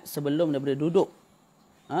 rakaat sebelum daripada duduk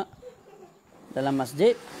dalam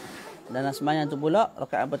masjid, dan sembahyang tu pula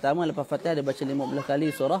rakaat pertama lepas Fatihah dia baca 50 kali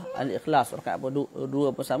surah Al-Ikhlas, rakaat kedua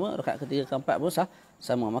pun sama, rakaat ketiga keempat pun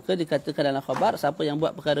sama. Maka dikatakan dalam khabar, siapa yang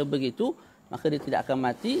buat perkara begitu, maka dia tidak akan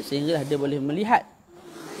mati sehinggalah dia boleh melihat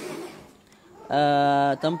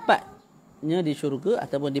tempatnya di syurga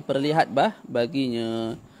ataupun diperlihat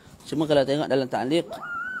baginya. Cuma kalau tengok dalam ta'liq,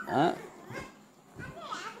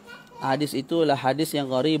 hadis itulah hadis yang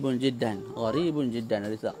gharibun jiddan.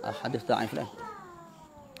 Hadis da'if lah.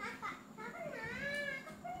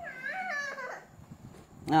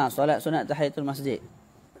 Solat sunat tahiyatul masjid.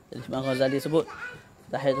 Jadi Imam Ghazali sebut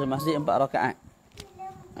tahiyatul masjid 4 rakaat.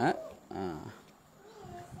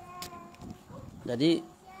 Jadi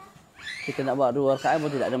kita nak buat 2 rakaat pun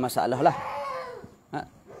tidak ada masalah lah.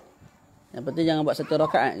 Yang penting jangan buat 1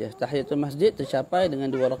 rakaat je. Tahiyatul masjid tercapai dengan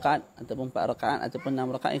 2 rakaat ataupun 4 rakaat ataupun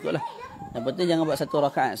 6 rakaat, ikutlah. Yang penting jangan buat 1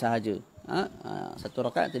 rakaat sahaja. 1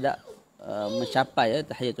 rakaat tidak mencapai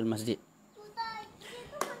tahiyatul masjid.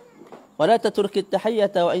 Wala tatrukit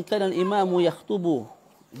tahiyyata wa in kana al-imamu yakhutubu.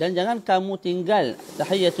 Dan jangan kamu tinggal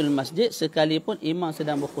tahiyatul masjid sekalipun imam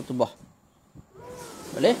sedang berkhutbah.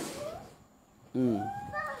 Boleh?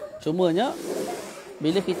 Cumanya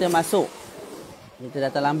bila kita masuk, kita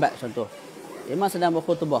datang lambat contoh, imam sedang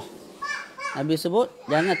berkhutbah, Nabi sebut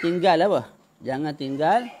jangan tinggal apa? Jangan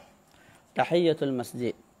tinggal tahiyatul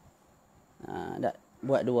masjid.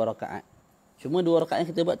 Buat 2 rakaat. Cuma 2 rakaat yang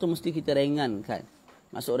kita buat tu mesti kita ringankan.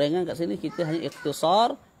 Masuk ringan kat sini kita hanya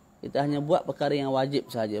ikhtisar, kita hanya buat perkara yang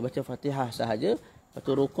wajib sahaja, baca Fatihah sahaja, lepas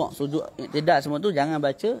tu rukuk, sujud, tidak semua tu jangan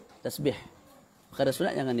baca tasbih. Perkara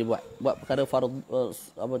sunat jangan dibuat. Buat perkara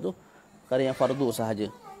fardu, perkara yang fardu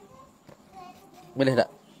sahaja. Boleh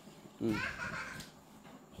tak?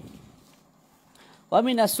 Wa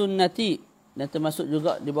minas sunnati, dan termasuk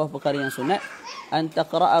juga di bawah perkara yang sunat, an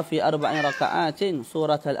taqra'a fi 4 raka'atin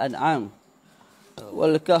surat al-an'am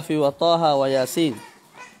wal kahfi wa taha wa yasin.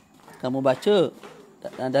 Kamu baca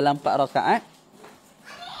dalam 4 rakaat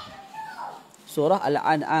surah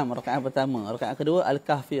al-an'am, rakaat pertama, rakaat kedua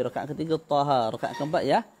al-kahfi, rakaat ketiga taha, rakaat keempat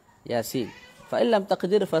yasin. Fa in lam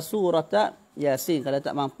taqdir fa surata yasin. Kalau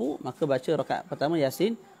tak mampu maka baca rakaat pertama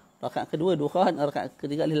yasin, rakaat kedua dukhan, rakaat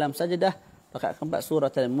ketiga lam sajdah, rakaat keempat surah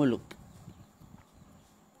al-mulk.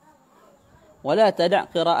 Wala tada'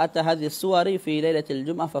 qira'ata hadhihi as-suwari fi lailatul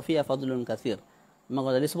jum'ah fa fiha fadlun katsir. Imam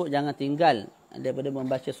Ghazali sebut jangan tinggal daripada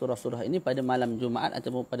membaca surah-surah ini pada malam Jumaat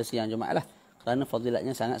ataupun pada siang Jumaat lah, kerana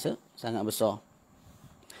fadilatnya sangat besar.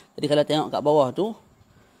 Jadi kalau tengok kat bawah tu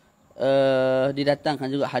didatangkan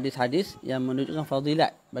juga hadis-hadis yang menunjukkan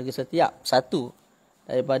fadilat bagi setiap satu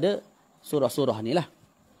daripada surah-surah ni lah.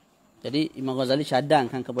 Jadi Imam Ghazali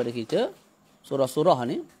cadangkan kepada kita surah-surah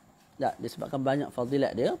ni disebabkan banyak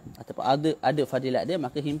fadilat dia ataupun ada fadilat dia,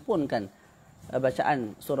 maka himpunkan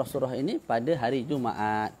bacaan surah-surah ini pada hari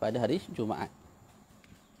Jumaat,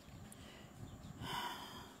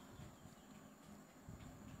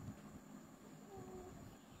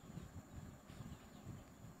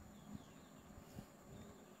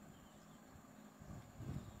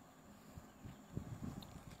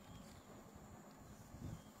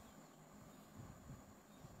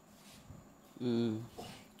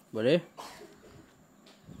 Boleh?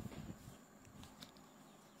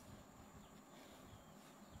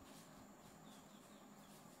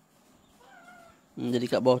 Jadi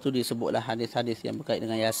kat bawah tu disebutlah hadis-hadis yang berkait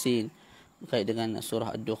dengan Yasin, berkait dengan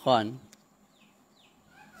surah Ad-Dukhan.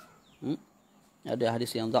 Ada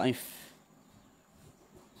hadis yang dhaif.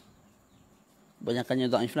 Banyakannya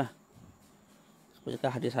dhaif lah.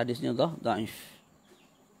 Kebanyakan hadis-hadisnya dhaif.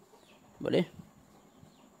 Boleh?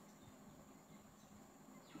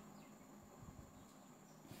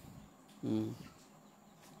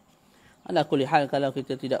 Ala kulli hal, kalau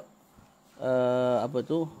kita tidak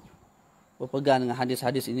berpegang dengan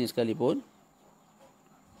hadis-hadis ini sekalipun,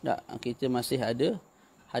 kita masih ada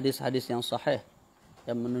hadis-hadis yang sahih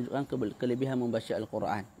yang menunjukkan kelebihan membaca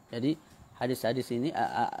Al-Quran. Jadi hadis-hadis ini,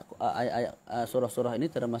 surah-surah ini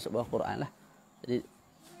termasuk bawah Quran lah. Jadi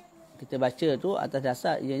kita baca tu atas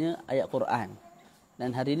dasar ianya ayat Quran.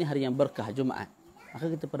 Dan hari ini hari yang berkah, Jumaat, maka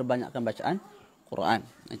kita perbanyakkan bacaan Quran.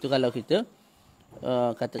 Itu kalau kita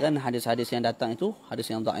katakan hadis-hadis yang datang itu hadis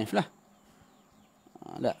yang dhaif lah.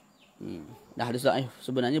 Dah hadis dhaif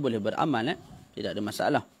sebenarnya boleh beramal, tidak ada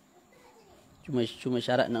masalah. Cuma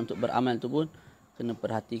syarat untuk beramal tu pun kena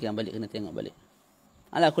perhatikan balik, kena tengok balik.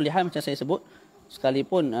 Ala kulli hal, macam saya sebut,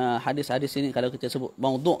 sekalipun hadis-hadis ini kalau kita sebut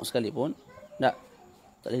maudhu' sekalipun, tak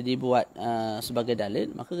boleh dibuat sebagai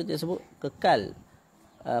dalil, maka kita sebut kekal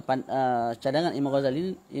cadangan Imam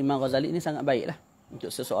Ghazali ini sangat baiklah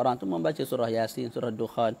untuk seseorang tu membaca surah Yasin, surah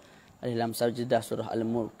Dukhan, Al-Lam Sajdah, surah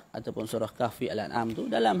Al-Mulk ataupun surah Kahfi, Al-An'am tu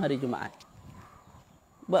dalam hari Jumaat.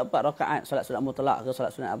 Buat 4 rakaat solat sunat mutlak ke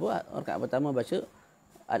solat sunat apa, rakaat pertama baca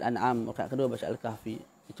Al-An'am, rakaat kedua baca Al-Kahfi.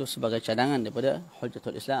 Itu sebagai cadangan daripada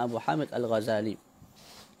Hujjatul Islam Abu Hamid Al-Ghazali.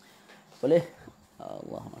 Boleh?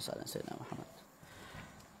 Allahumma salli ala sayyidina Muhammad.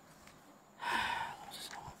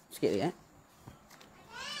 Sikit lagi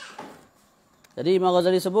Jadi Imam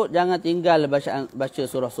Ghazali sebut jangan tinggal baca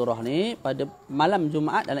surah-surah ni pada malam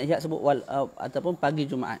Jumaat, dalam ihya sebut ataupun pagi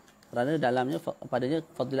Jumaat, kerana dalamnya padanya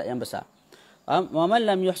fadilat yang besar. Wa man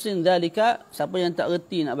lam yuhsin dhalika, siapa yang tak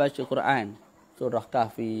reti nak baca Quran, surah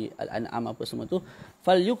Kahfi, Al-An'am apa semua tu,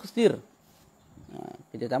 falyukthir.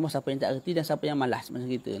 Kita tambah siapa yang tak reti dan siapa yang malas macam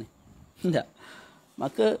kita ni. Tak.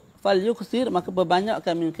 Maka falyukthir, maka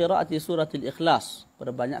perbanyakkan min qiraati suratil Ikhlas.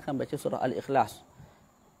 Perbanyakkan baca surah Al-Ikhlas.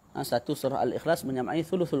 Satu surah Al-Ikhlas menyamai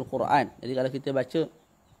thuluthul Quran. Jadi kalau kita baca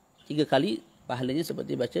 3 kali, pahalanya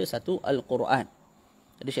seperti baca satu Al-Quran.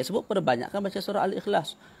 Jadi saya sebut perbanyakkan baca surah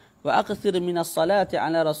Al-Ikhlas. Wa akthir minas salati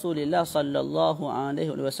ala Rasulillah sallallahu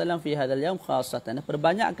alaihi wasallam fi hadzal yaum khassatan.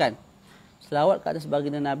 Perbanyakkan selawat ke atas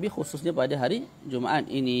baginda Nabi khususnya pada hari Jumaat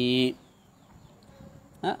ini.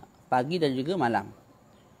 Pagi dan juga malam.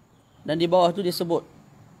 Dan di bawah tu disebut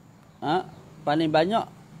paling banyak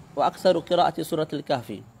wa aktsaru qiraati suratul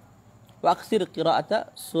Kahfi. Wa aktsir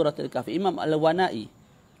qiraata suratul Kahfi. Imam Al-Wanai,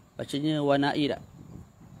 bacanya Wanai tak?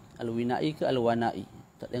 Al-Winai ke Al-Wanai?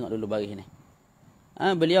 Tak tengok dulu baris ni.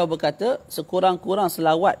 Beliau berkata sekurang-kurang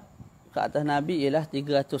selawat ke atas Nabi ialah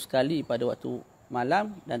 300 kali pada waktu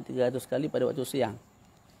malam dan 300 kali pada waktu siang.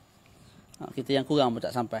 Kita yang kurang pun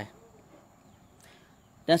tak sampai.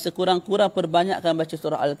 Dan sekurang-kurang perbanyakkan baca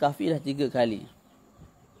surah Al-Kahfi dah 3 kali.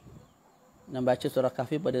 Dan baca surah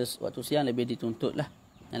Kahfi pada waktu siang lebih dituntut lah.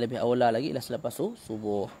 Yang lebih awal lagi ialah selepas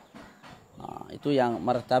subuh. Itu yang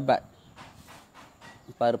martabat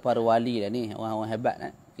para wali lah ni, orang-orang hebat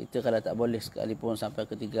kan. Kita kalau tak boleh sekalipun sampai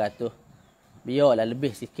ke 300, biarlah lebih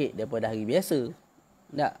sikit daripada hari biasa.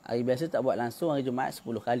 Tak, hari biasa tak buat langsung, hari Jumaat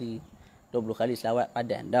 10 kali, 20 kali selawat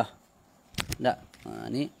padan dah. Tak,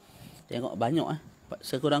 ni tengok banyak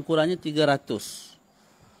sekurang-kurangnya 300.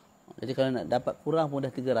 Jadi kalau nak dapat kurang pun dah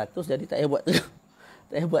 300, jadi tak payah buat terus.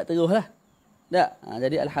 Tak payah buat terus lah. Tak,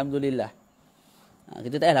 jadi alhamdulillah.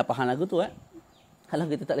 Kita tak payahlah faham lagu tu Kalau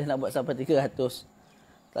kita tak boleh nak buat sampai 300,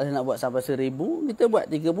 tak boleh nak buat sampai 1000, kita buat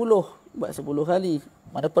 30, buat 10 kali.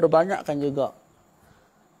 Mana perbanyakkan juga.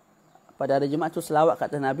 Pada hari Jumaat tu selawat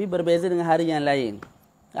kat atas Nabi berbeza dengan hari yang lain.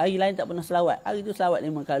 Hari lain tak pernah selawat. Hari tu selawat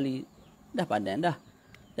 5 kali. Dah padan dah.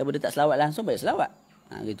 Daripada tak selawat langsung, baik selawat.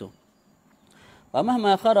 Gitu. Wa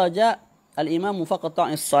mahma kharaja al-imam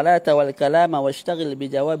faqta'is salata wal kalama washtaghil bi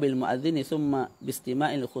jawabil muadzin thumma bi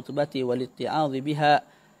istima'il khutbati wal itti'adhi biha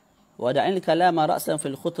wa da'il kalama ra'san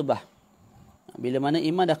fil khutbah. Bila mana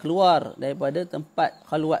imam dah keluar daripada tempat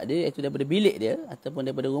khalwat dia, iaitu daripada bilik dia ataupun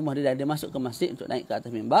daripada rumah dia, dan dia masuk ke masjid untuk naik ke atas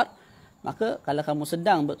mimbar, maka kalau kamu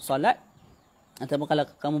sedang bersolat ataupun kalau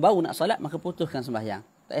kamu baru nak solat, maka putuskan sembahyang.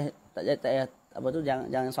 Tak apa tu,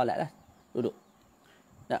 jangan solatlah. Duduk.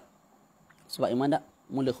 Tak. Sebab imam dah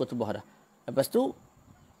mula khutbah dah. Lepas tu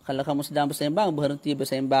kalau kamu sedang bersembang, berhenti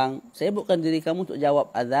bersembang, sibukkan diri kamu untuk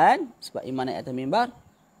jawab azan sebab imam naik atas mimbar.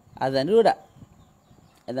 Azan dulu tak?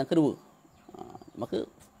 Azan kedua. Maka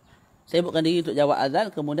sibukkan diri untuk jawab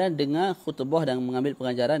azan, kemudian dengar khutbah dan mengambil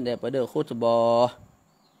pengajaran daripada khutbah.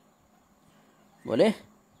 Boleh?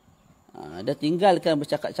 Dan tinggalkan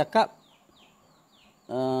bercakap-cakap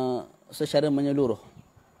secara menyeluruh.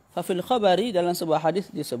 Fa fil khabari, dalam sebuah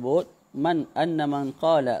hadis disebut, man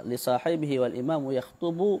qala li sahibihi wal imamu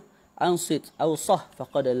yakhutubu ansit aw sah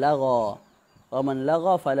faqad lagha wa man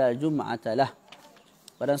lagha fala jum'ata lah.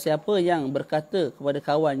 Barang siapa yang berkata kepada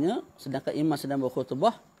kawannya sedangkan imam sedang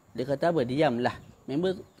berkhutbah, dia kata apa? Diamlah.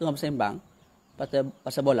 Member tengah bersembang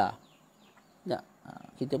pasal bola. Tak.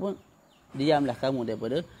 Kita pun diamlah kamu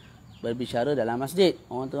daripada berbicara dalam masjid.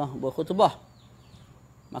 Orang tengah berkhutbah.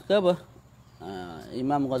 Maka apa?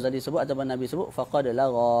 Imam Ghazali sebut ataupun Nabi sebut faqad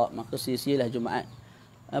lagha, maka sia-sialah Jumaat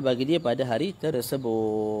bagi dia pada hari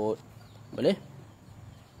tersebut. Boleh?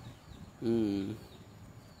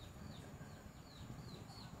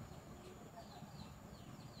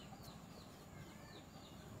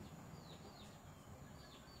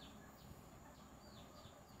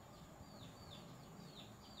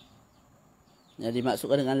 Yang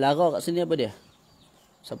dimaksudkan dengan lara kat sini apa dia?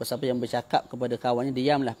 Siapa-siapa yang bercakap kepada kawannya,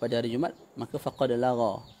 diamlah pada hari Jumaat, maka faqad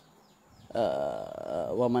lara.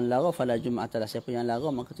 Wa man lara fala jum'ata lah. Siapa yang lara,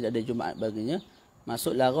 maka tidak ada Jumaat baginya.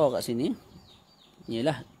 Maksud lara kat sini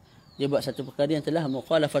ialah dia buat satu perkara yang telah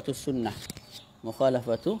mukhalafatus sunnah.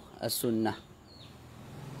 Mukhalafatu as-sunnah.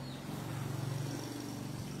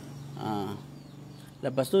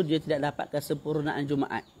 Lepas tu dia tidak dapat kesempurnaan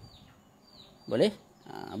Jumaat. Boleh?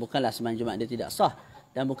 Bukanlah sembahyang Jumaat dia tidak sah,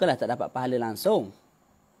 dan bukanlah tak dapat pahala langsung.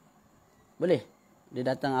 Boleh? Dia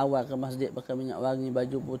datang awal ke masjid pakai minyak wangi,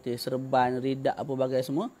 baju putih, serban, ridak, apa bagai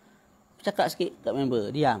semua, cakap sikit kat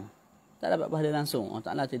member, diam. Tak dapat pahala langsung. Allah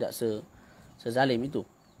Ta'ala tidak sezalim itu.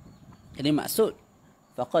 Jadi maksud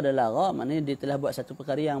faqad lara, maknanya dia telah buat satu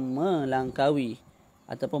perkara yang melangkaui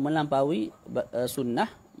ataupun melampaui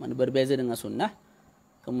sunnah, maknanya berbeza dengan sunnah.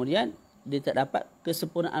 Kemudian dia tak dapat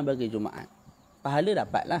kesempurnaan bagi Jumaat. pahala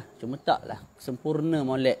dapatlah. Cuma taklah sempurna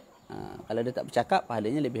molek. Kalau dia tak bercakap,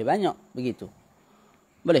 pahalanya lebih banyak. Begitu.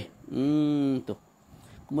 Boleh? Tu.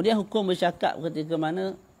 Kemudian hukum bercakap ketika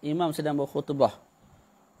mana imam sedang berkhutbah.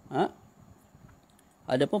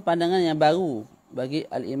 Adapun pandangan yang baru bagi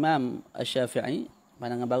Al-Imam Asy-Syafi'i,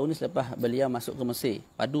 pandangan baru ni selepas beliau masuk ke Mesir.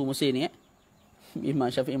 Padu Mesir ni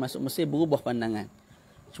Imam Syafi'i masuk Mesir, berubah pandangan.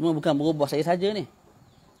 Cuma bukan berubah saya saja ni.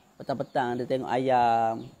 Petang-petang dia tengok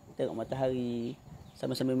ayam, tengok matahari,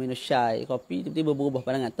 sambil-sambil minum syai, kopi, tiba-tiba berubah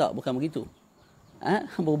pandangan. Tak, bukan begitu.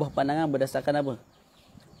 Berubah pandangan berdasarkan apa?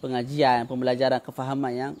 Pengajian, pembelajaran,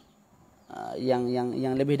 kefahaman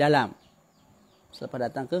yang lebih dalam.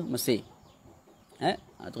 Selepas datang ke Mesir.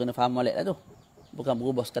 Tu kena faham molek lah tu. Bukan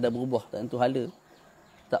berubah, sekadar berubah, tak tentu hala.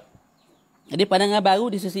 Tak. Jadi pandangan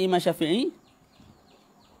baru di sisi Imam Syafi'i,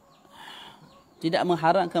 tidak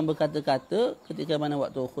mengharamkan berkata-kata ketika mana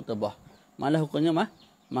waktu khutbah. Malah hukumnya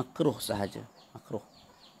makruh sahaja. Makruh.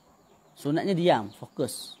 Sunatnya diam,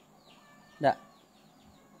 fokus. Tak?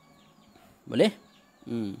 Boleh?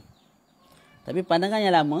 Tapi pandangan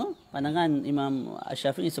yang lama, pandangan Imam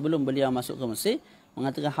Syafi'i sebelum beliau masuk ke Mesir,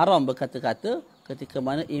 mengatakan haram berkata-kata ketika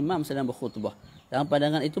mana imam sedang berkhutbah. Dan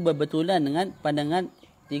pandangan itu berbetulan dengan pandangan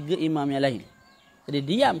 3 imam yang lain. Jadi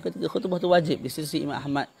diam ketika khutbah itu wajib di sisi Imam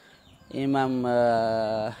Ahmad, Imam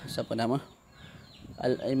siapa nama?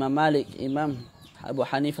 Imam Malik, Imam Abu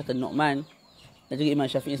Hanifah An-Nu'man, dan juga Imam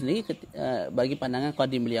Syafi'i sendiri bagi pandangan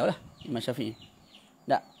qadim beliau lah, Imam Syafi'i.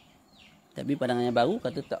 Tak. Tapi pandangan yang baru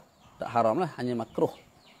kata tak haram lah, hanya makruh.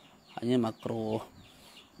 Hanya makruh.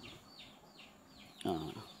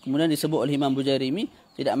 Kemudian disebut oleh Imam Bujairimi,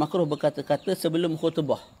 tidak makruh berkata-kata sebelum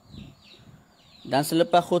khutbah dan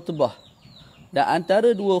selepas khutbah dan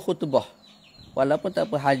antara 2 khutbah, walaupun tak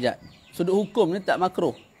apa hajat. Sudut hukum ni tak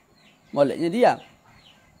makruh. Moleknya diam.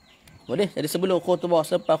 Boleh. Jadi sebelum khutbah,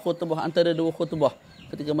 selepas khutbah, antara 2 khutbah,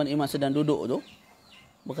 ketika mana imam sedang duduk tu,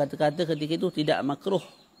 berkata-kata ketika itu tidak makruh,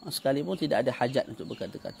 sekalipun tidak ada hajat untuk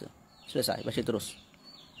berkata-kata. Selesai. Baca terus.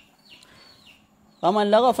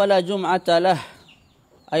 Faman lagha fala jum'ata lah.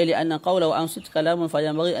 Ay li'anna qawla wa ansit kalamun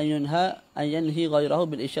fayanbaghi an yunha an yanhi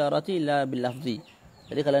ghayrahu bil isyarati la bil lafzi.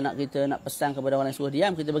 Jadi kalau kita nak pesan kepada orang yang suruh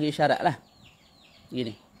diam, kita bagi isyarat lah.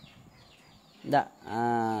 Gini. Tak.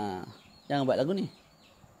 Jangan buat lagu ni.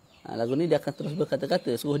 Lagu ni dia akan terus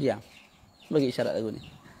berkata-kata, suruh diam. Bagi isyarat lagu ni.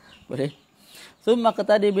 Boleh? Thumma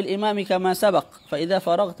qatadi bil imami kama sabaq. Fa idza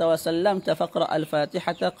faragta wa sallamta faqra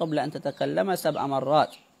al-Fatihata qabla an tatakallama 7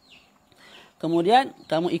 marrat. Kemudian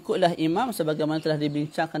kamu ikutlah imam sebagaimana telah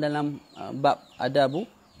dibincangkan dalam bab adabu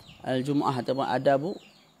al-jumu'ah ataupun adabu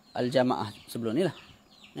al-jamaah sebelum ni lah.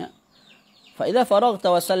 Ya. Fa idza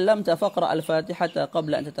faragta wa sallamta faqra al-Fatihata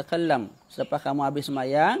qabla an tatakallam. Selepas kamu habis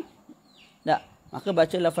sembahyang, maka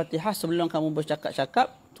bacalah Fatihah sebelum kamu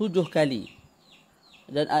bercakap-cakap 7 kali.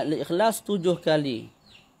 Dan al-Ikhlas 7 kali.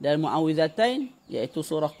 Dan Mu'awwidhatain iaitu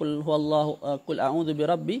surah Qul huwallahu Qul a'udzu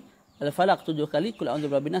birabbi al-falaq 7 kali, Qul a'udzu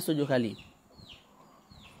birabbin nas 7 kali.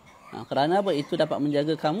 Kerana apa? Itu dapat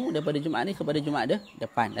menjaga kamu daripada Jumaat ni kepada Jumaat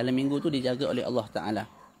depan. Dalam minggu tu dijaga oleh Allah Ta'ala.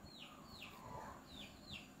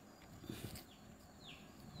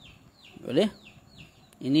 Boleh?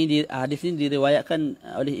 Hadis ini diriwayatkan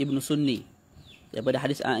oleh Ibn Sunni daripada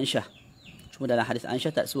hadis Aisyah. Cuma dalam hadis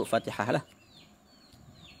Aisyah tak sebut Fatihah lah.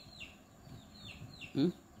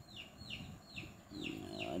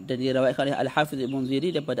 Dan diriwayatkan oleh Al-Hafiz Ibn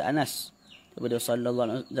Ziri daripada Anas, daripada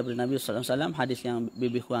Nabi sallallahu alaihi wasallam, hadis yang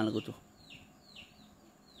lebih kurang lagu tu.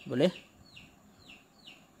 Boleh?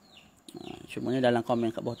 Cumanya dalam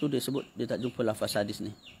komen kat bawah tu dia sebut dia tak jumpa lafaz hadis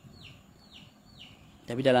ni.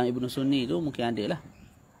 Tapi dalam Ibn Sunni tu mungkin ada lah.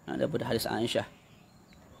 Daripada hadis Aisyah.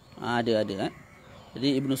 Ada. Jadi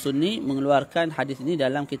Ibn Sunni mengeluarkan hadis ini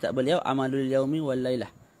dalam kitab beliau Amalul Yaumi wal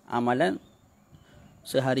Lailah. Amalan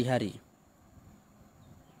sehari-hari.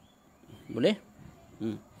 Boleh?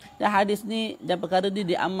 Dan hadis ni dan perkara ni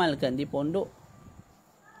diamalkan di pondok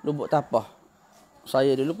Lubuk Tapah.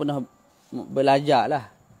 Saya dulu pernah belajar lah.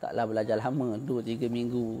 Taklah belajar lama, 2-3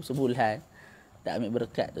 minggu, sebulan. Tak ambil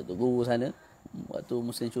berkat tu guru sana waktu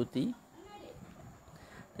musim cuti.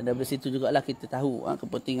 Dan dari situ jugalah kita tahu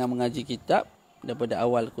kepentingan mengaji kitab daripada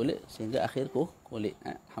awal kulit sehingga akhir kulit.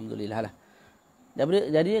 Alhamdulillah lah.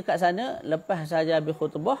 Jadi kat sana lepas sahaja habis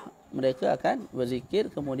khutbah, mereka akan berzikir,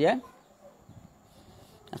 kemudian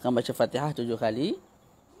akan baca Fatihah 7 kali,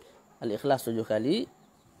 Al-Ikhlas 7 kali,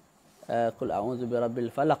 Qul a'udzu birabbil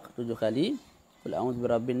falaq 7 kali, Qul a'udzu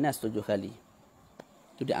birabbin nas 7 kali.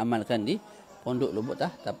 Itu diamalkan di pondok Lubuk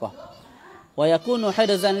Tapah. Wa yakunu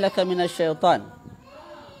hirzan laka minasyaitan.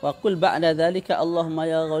 Wa qul ba'da dhalika Allahumma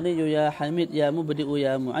ya ghaniyyu ya hamid ya mubdi'u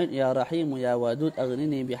ya mu'id ya rahimu ya wadud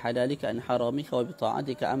aghnini bihalalika an haramika wa bi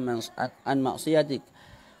ta'atika an ma'siyatik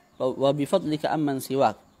wa bi fadlika amman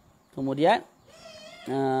siwak. Kemudian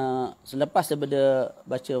selepas daripada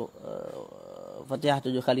baca Fatihah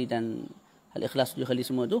 7 kali dan Al-Ikhlas 7 kali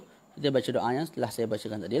semua tu, kita baca doa yang setelah saya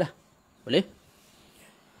bacakan tadi lah. Boleh?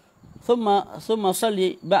 Thumma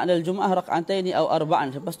salli ba'da al-jum'ah rak'ataini aw arba'an.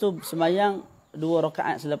 Lepas tu sembahyang 2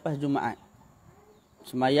 rakaat selepas Jumaat.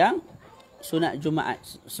 Sembahyang sunat Jumaat.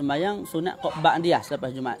 Sembahyang sunat ba'diyah selepas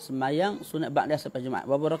Jumaat. Sembahyang sunat ba'diyah selepas Jumaat.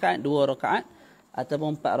 Berapa rakaat? 2 rakaat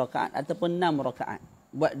ataupun 4 rakaat ataupun 6 rakaat.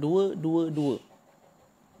 Buat 2 2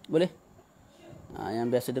 2. Boleh? Yang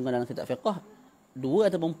biasa dengar dalam kitab fiqh 2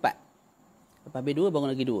 ataupun 4. Lepas habis 2 bangun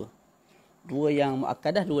lagi 2. 2 yang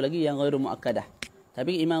muakkadah, 2 lagi yang ghairu muakkadah.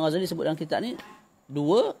 Tapi Imam Ghazali sebut dalam kitab ni 2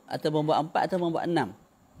 ataupun buat 4 ataupun buat 6.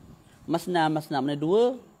 Masna mana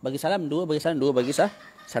 2 bagi salam, 2 bagi salam, 2 bagi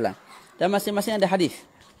salam. Dan masing-masing ada hadis.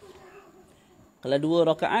 Kalau 2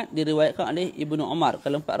 rakaat diriwayatkan oleh Ibnu Umar,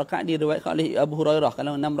 kalau 4 rakaat diriwayatkan oleh Abu Hurairah,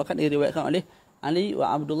 kalau 6 rakaat diriwayatkan oleh Ali wa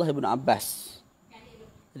Abdullah ibn Abbas.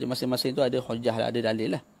 Jadi masing-masing itu ada hujah lah, ada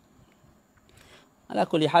dalil lah. Ala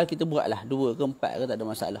kulli hal kita buatlah 2 ke 4 ke tak ada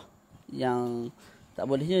masalah. Yang tak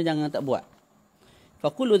bolehnya jangan tak buat.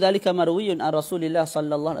 Faqulu dhalika marwiyun an Rasulillah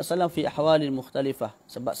sallallahu alaihi wasallam fi ahwalil mukhtalifah.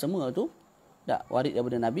 Sebab semua tu tak warid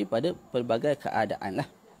daripada Nabi pada pelbagai keadaan lah.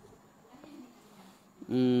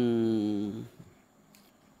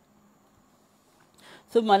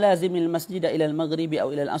 Thumma lazimil masjid ila al-maghribi aw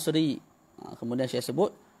ila al-asri. Kemudian saya sebut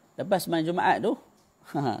lepas sembahyang Jumaat tu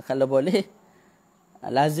kalau boleh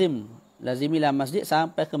lazimilah masjid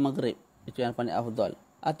sampai ke maghrib. Itu yang paling afdal.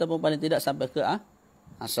 Ataupun paling tidak sampai ke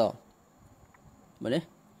asar. Boleh?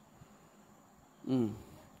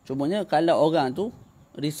 Cumanya kalau orang tu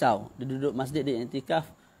risau, dia duduk masjid, dia iktikaf,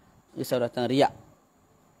 risau datang riak.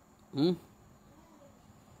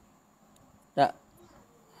 Tak.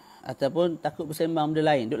 Ataupun takut bersembang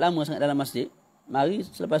benda lain. Duduk lama sangat dalam masjid. Mari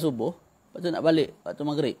selepas subuh, lepas tu nak balik waktu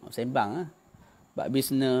maghrib. Sembang. Bab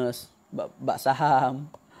bisnes, bab saham,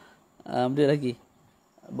 benda lagi.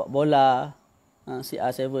 Bab bola.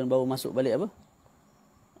 CR7 baru masuk balik apa?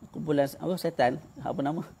 Kumpulan apa setan, apa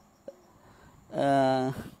nama?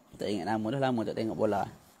 Tak ingat nama dah, lama tak tengok bola.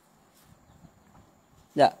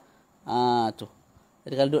 Tak. Tu.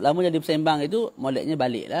 Jadi kalau duduk lama jadi bersembang itu, moleknya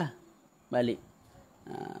baliklah. Balik.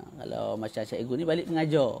 Kalau macam cikgu ni balik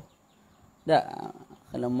mengajar. Tak.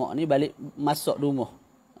 Kalau mak ni balik masuk rumah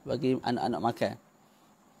bagi anak-anak makan.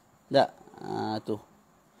 Tak. Tu.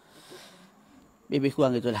 Lebih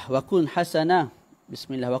kurang itulah. Wa kun hasana.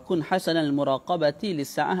 Bismillah. Wa kun hasana al-muraqabati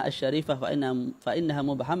lis-sa'ah asy-syarifah fa innaha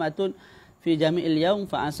mubhamatun fi jami'il yawm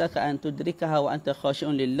fa asaka an tudrikaha wa anta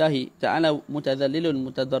khashi'un lillahi ta'ala mutadhallilun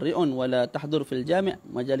mutadarri'un wa la tahdur fil jami'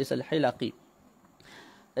 majalis al-hilaqi.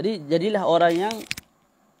 Jadi jadilah orang yang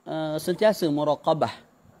sentiasa muraqabah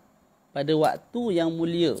pada waktu yang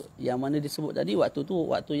mulia, yang mana disebut tadi waktu tu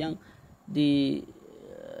waktu yang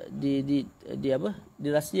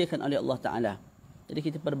dirahsiakan oleh Allah Taala. Jadi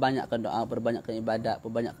kita perbanyakkan doa, perbanyakkan ibadat,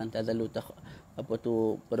 perbanyakkan tazallul,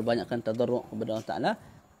 perbanyakkan tadarruk kepada Allah Taala.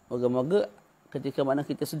 Moga-moga ketika mana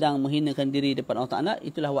kita sedang menghinakan diri depan Allah Taala,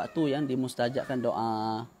 itulah waktu yang dimustajabkan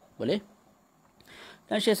doa. Boleh?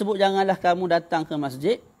 Dan Syekh sebut janganlah kamu datang ke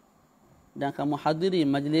masjid dan kamu hadiri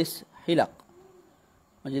majlis hilaq.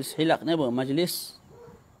 Majlis hilaq ni apa? Majlis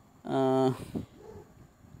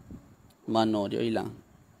mana dia hilang?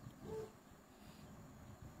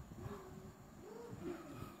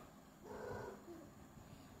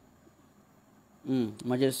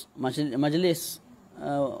 Majlis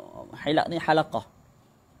hilaq ni halaqah.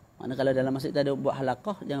 Mana kalau dalam masjid tak ada buat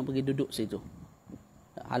halaqah, jangan pergi duduk situ.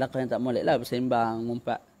 Halaqah yang tak molek lah, bersembang,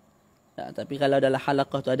 mumpat. Tapi kalau dalam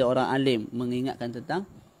halaqah tu ada orang alim mengingatkan tentang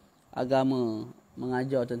agama,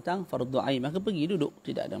 mengajar tentang fardu ain, maka pergi duduk,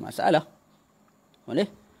 tidak ada masalah. Boleh?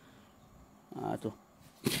 Tu.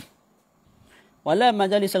 Wala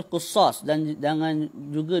majlis al-qussas, dan jangan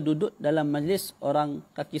juga duduk dalam majlis orang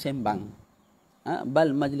kaki sembang.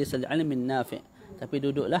 Bal majlis al-ilmin nafi', tapi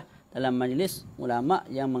duduklah dalam majlis ulama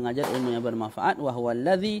yang mengajar ilmu yang bermanfaat. Wa huwa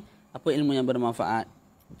allazi, apa ilmu yang bermanfaat?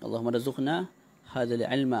 Allahumma rzuqna hadzal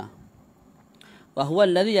ilma. Wa huwa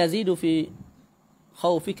allazi yazidu fi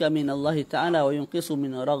khaufika min Allah Ta'ala wa yunqisu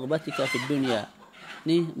min raghbatika fid dunya.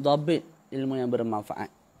 Ni dhabit ilmu yang bermanfaat.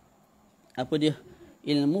 Apa dia?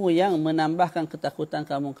 Ilmu yang menambahkan ketakutan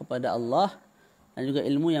kamu kepada Allah dan juga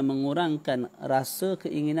ilmu yang mengurangkan rasa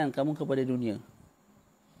keinginan kamu kepada dunia.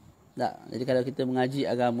 Tak. Jadi kalau kita mengaji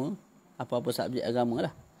agama, apa-apa subjek agama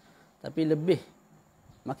lah, tapi lebih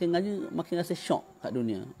makin ngaji makin rasa syok kat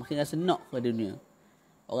dunia, makin rasa nak kat dunia.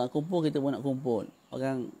 Orang kumpul kita pun nak kumpul.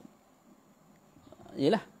 Orang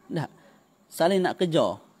yalah, dah saling nak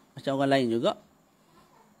kejar macam orang lain juga.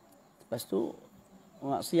 Lepas tu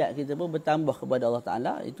maksiat kita pun bertambah kepada Allah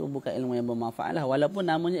Ta'ala. Itu bukan ilmu yang bermanfaat lah. Walaupun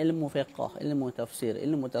namanya ilmu fiqh, ilmu tafsir,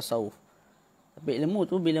 ilmu tasawuf. Tapi ilmu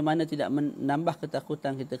tu bila mana tidak menambah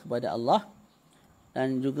ketakutan kita kepada Allah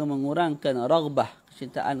dan juga mengurangkan raghbah,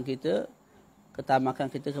 kecintaan kita, ketamakan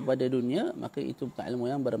kita kepada dunia, maka itu bukan ilmu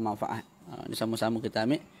yang bermanfaat. Ini sama-sama kita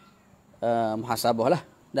ambil muhasabah lah.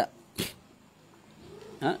 Tak?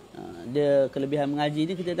 Dia kelebihan mengaji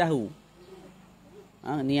ni kita tahu.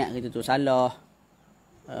 Niat kita tu salah.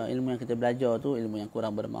 Ilmu yang kita belajar tu ilmu yang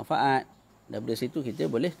kurang bermanfaat. Dari situ kita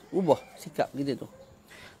boleh ubah sikap kita tu.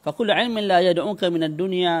 Faqul ilmin la yad'uka min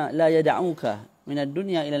ad-dunya la yad'uka min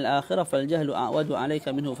ad-dunya ila al-akhirah fal jahlu a'wadu 'alayka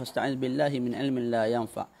minhu fasta'iz billahi min ilmin la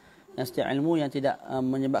yanfa. Yang setiap ilmu yang tidak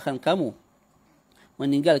menyebabkan kamu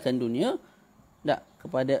meninggalkan dunia, tak,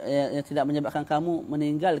 kepada yang tidak menyebabkan kamu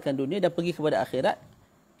meninggalkan dunia dan pergi kepada akhirat,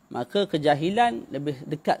 maka kejahilan lebih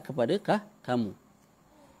dekat kepada kamu.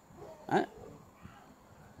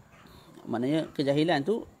 Maknanya kejahilan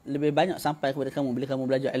tu lebih banyak sampai kepada kamu bila kamu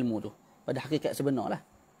belajar ilmu tu. Pada hakikat sebenar lah.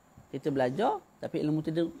 Kita belajar, tapi ilmu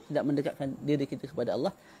tu tidak mendekatkan diri kita kepada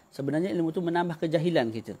Allah. Sebenarnya ilmu tu menambah kejahilan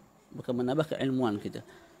kita, bukan menambah keilmuan kita.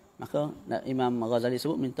 Maka Imam Ghazali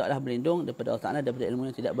sebut, mintalah berlindung daripada Allah Ta'ala daripada ilmu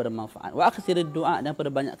yang tidak bermanfaat. Wa akhsirid doa, dan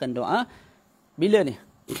perbanyakkan doa. Bila ni?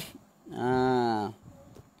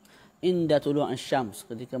 Inda tulu'an syams,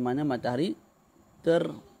 ketika mana matahari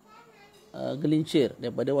gelincir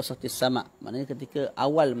daripada wasatis sama, maknanya ketika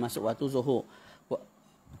awal masuk waktu zuhur.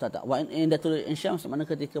 Wa inda tulu'an syams,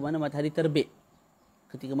 maknanya ketika mana matahari terbit,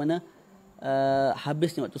 ketika mana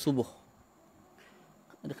habisnya waktu subuh.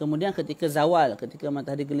 Kemudian ketika zawal, ketika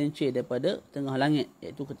matahari gelincir daripada tengah langit,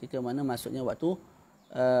 iaitu ketika mana masuknya waktu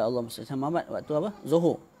Allahumma salli ala Muhammad, waktu apa?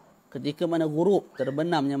 Zuhur. Ketika mana ghurub,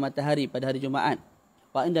 terbenamnya matahari pada hari Jumaat.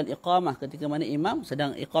 Wa indal iqamah, ketika mana imam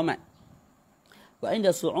sedang iqamat. Wa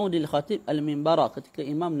inda su'udil khatib al-minbara, ketika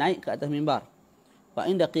imam naik ke atas mimbar. Wa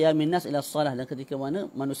inda qiyamin nas ila salah, dan ketika mana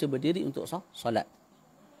manusia berdiri untuk solat.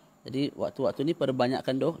 Jadi waktu-waktu ni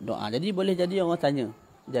perbanyakkan doa. Jadi boleh jadi orang tanya.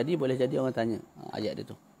 Ayat dia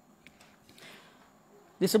tu.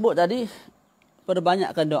 Disebut tadi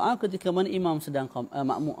perbanyakkan doa ketika mana imam sedang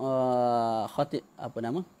khatib,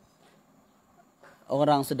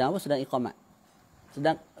 orang sedang iqamat.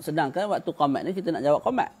 Sedangkan waktu qamat ni kita nak jawab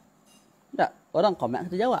qamat. Tak, orang qamat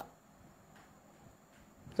kita jawab.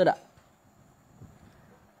 Betul tak?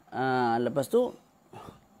 Lepas tu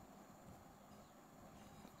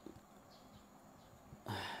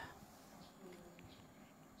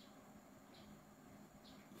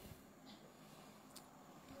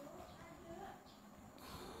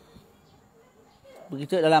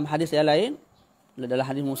begitu dalam hadis yang lain, dalam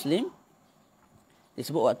hadis Muslim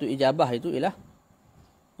disebut waktu ijabah itu ialah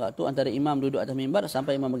waktu antara imam duduk atas mimbar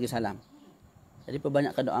sampai imam bagi salam. Jadi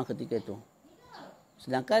perbanyakkan doa ketika itu.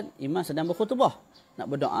 Sedangkan imam sedang berkhutbah, nak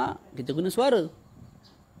berdoa kita guna suara.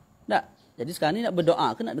 Tak? Jadi sekarang ni nak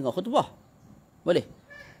berdoa ke nak dengar khutbah? Boleh.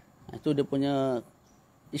 Itu dia punya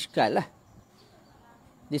iskal lah.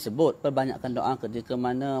 Disebut perbanyakkan doa ketika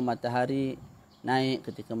mana matahari naik,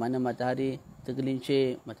 ketika mana matahari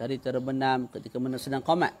tergelincir, matahari terbenam, ketika mana sedang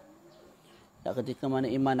qamat. Tak, ketika mana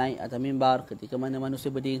imam naik atas mimbar, ketika mana manusia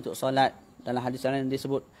berdiri untuk solat. Dalam hadis lain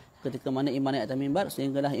disebut ketika mana imam naik atas mimbar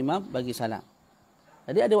sehinggalah imam bagi salam.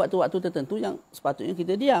 Jadi ada waktu-waktu tertentu yang sepatutnya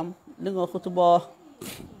kita diam, dengar khutbah,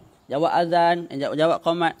 jawab azan, jawab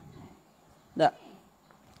qamat. Tak.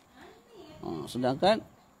 Sedangkan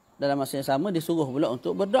dalam masa yang sama disuruh pula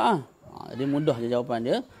untuk berdoa. Jadi mudah je jawapan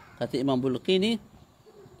dia. Kata Imam Bulqi ni,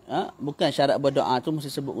 bukan syarat berdoa tu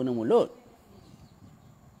mesti sebut guna mulut.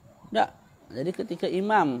 Tak. Jadi ketika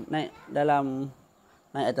imam naik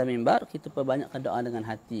atas mimbar, kita perbanyakkan doa dengan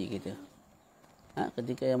hati kita.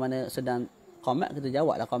 Ketika yang mana sedang qamat, kita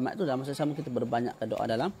jawablah qamat tu, dalam masa sama kita berbanyakkan doa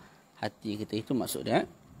dalam hati kita. Itu maksud dia.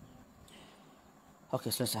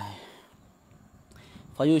 Okey, selesai.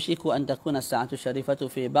 Fayushiku an takuna as-sa'atu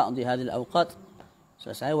syarifatu fi ba'd hadhihi al-awqat.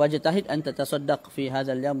 Selesai. Wajtahid an tatasaddaq fi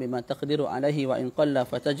hadzal yawm bima taqdiru alayhi wa in qalla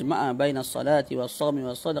fatajma'a baina as-salati was-shawmi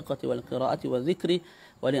was-sadaqati wal-qira'ati wadh-dhikri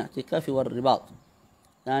wal-i'tikafi war-ribat.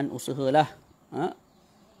 Dan usahalah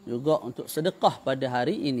juga untuk sedekah pada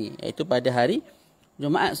hari ini, iaitu pada hari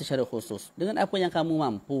Jumaat secara khusus, dengan apa yang kamu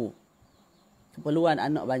mampu. Keperluan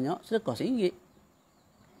anak banyak, sedekah RM1.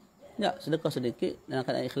 Tak, sedekah sedikit dalam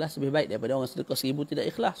keadaan ikhlas lebih baik daripada orang sedekah RM1,000 tidak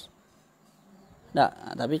ikhlas. Tak,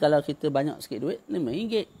 tapi kalau kita banyak sikit duit,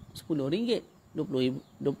 RM5, RM10,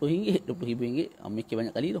 RM20, RM20, mikir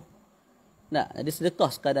banyak kali tu. Tak, jadi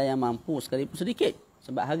sedekah sekadar yang mampu sekalipun sedikit.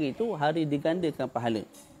 Sebab hari itu hari digandakan pahala.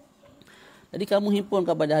 Jadi kamu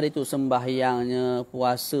himpunkan pada hari itu sembahyangnya,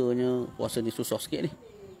 puasanya, puasa ni susah sikit ni.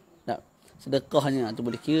 Tak, sedekahnya tu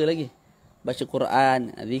boleh kira lagi. Baca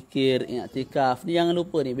Quran, zikir, i'tikaf. Ni jangan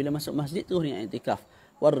lupa ni, bila masuk masjid tu ni i'tikaf.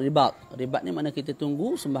 War ribat. Ribat ni makna kita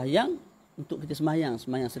tunggu sembahyang untuk kita sembahyang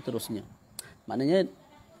seterusnya. Maknanya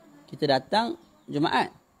kita datang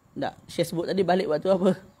Jumaat. Tak, Syekh sebut tadi balik waktu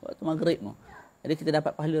apa? Waktu maghrib tu. Jadi kita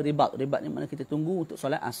dapat pahala ribat. Ribat ni makna kita tunggu untuk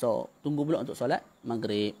solat asar. Tunggu pula untuk solat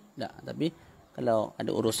maghrib. Tak, tapi kalau ada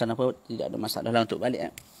urusan apa, tidak ada masalah lah untuk balik.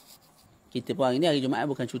 Kita pun hari ni hari Jumaat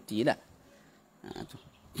bukan cuti lah. Tu.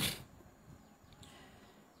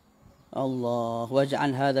 Allah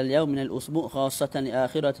waj'al hadzal yawm min al-usbu' khassatan li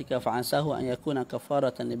akhiratika fa'asahu an yakuna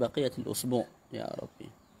kafaratan li baqiyati al-usbu'. Ya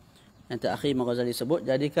Rabbi. Yang terakhir Ghazali sebut,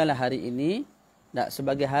 jadikanlah hari ini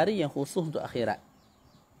sebagai hari yang khusus untuk akhirat.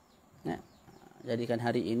 Jadikan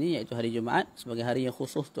hari ini iaitu hari Jumaat sebagai hari yang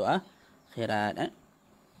khusus untuk akhirat.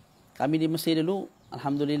 Kami di Mesir dulu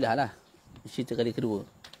alhamdulillah lah, cerita kali kedua.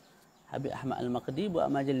 Habib Ahmad Al-Maqdi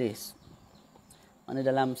buat majlis. Mana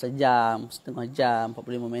dalam sejam, setengah jam,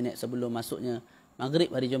 45 minit sebelum masuknya maghrib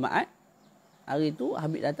hari Jumaat, hari itu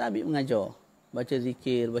Habib datang, Habib mengajar. Baca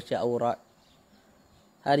zikir, baca aurat.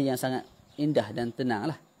 Hari yang sangat indah dan tenang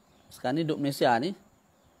lah. Sekarang ni duduk Malaysia ni,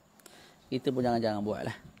 kita pun jangan-jangan buat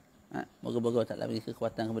lah. Moga-moga taklah beri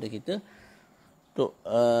kekuatan kepada kita untuk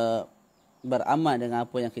beramal dengan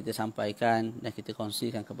apa yang kita sampaikan dan kita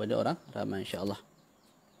kongsikan kepada orang ramai, insya-Allah.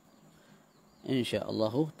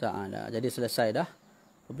 InsyaAllah ta'ala. Jadi selesai dah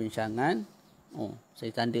perbincangan.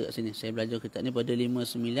 Saya tanda kat sini. Saya belajar kitab ni pada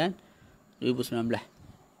 5/9/2019.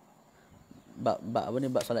 Bab apa ni?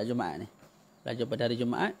 Bab solat Jumaat ni. Belajar pada hari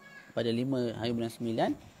Jumaat pada 5 hari bulan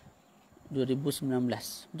 9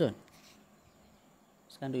 2019. Betul?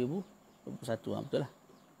 Sekarang 2021. Betul lah.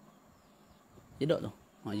 Tidak tu.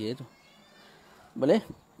 Ya tu. Boleh?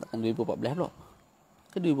 Takkan 2014 pula.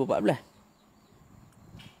 Ke 2014?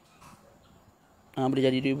 Boleh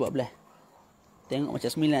jadi 2014. Tengok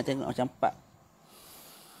macam 9, tengok macam 4.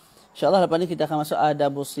 InsyaAllah lepas ni kita akan masuk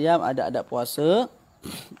adabus siyam, adab puasa.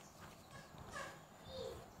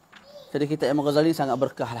 Jadi kitab Imam Ghazali sangat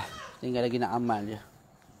berkah lah. Tinggal lagi nak amal je.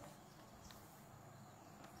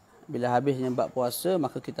 Bila habisnya bab puasa,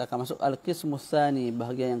 maka kita akan masuk al-qismus tsani,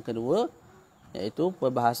 bahagian yang kedua, iaitu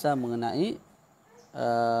perbahasan mengenai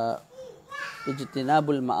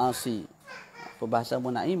ijtinabul ma'asi. Perbahasan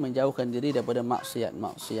mengenai menjauhkan diri daripada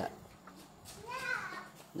maksiat-maksiat.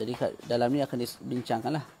 Jadi dalam ni akan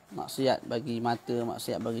dibincangkanlah maksiat bagi mata,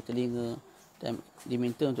 maksiat bagi telinga, dan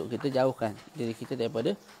diminta untuk kita jauhkan diri kita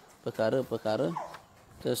daripada perkara-perkara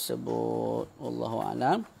tersebut. Wallahu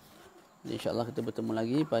a'lam. InsyaAllah kita bertemu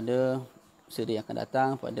lagi pada siri yang akan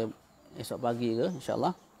datang pada esok pagi ke,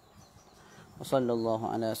 insyaAllah. Wa sallallahu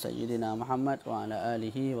ala sayyidina Muhammad wa ala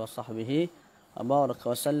alihi wa sahbihi Abaraka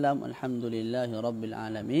wa sallam. Alhamdulillahi Rabbil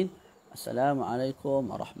Alamin. Assalamualaikum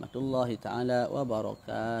warahmatullahi ta'ala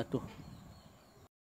wabarakatuh.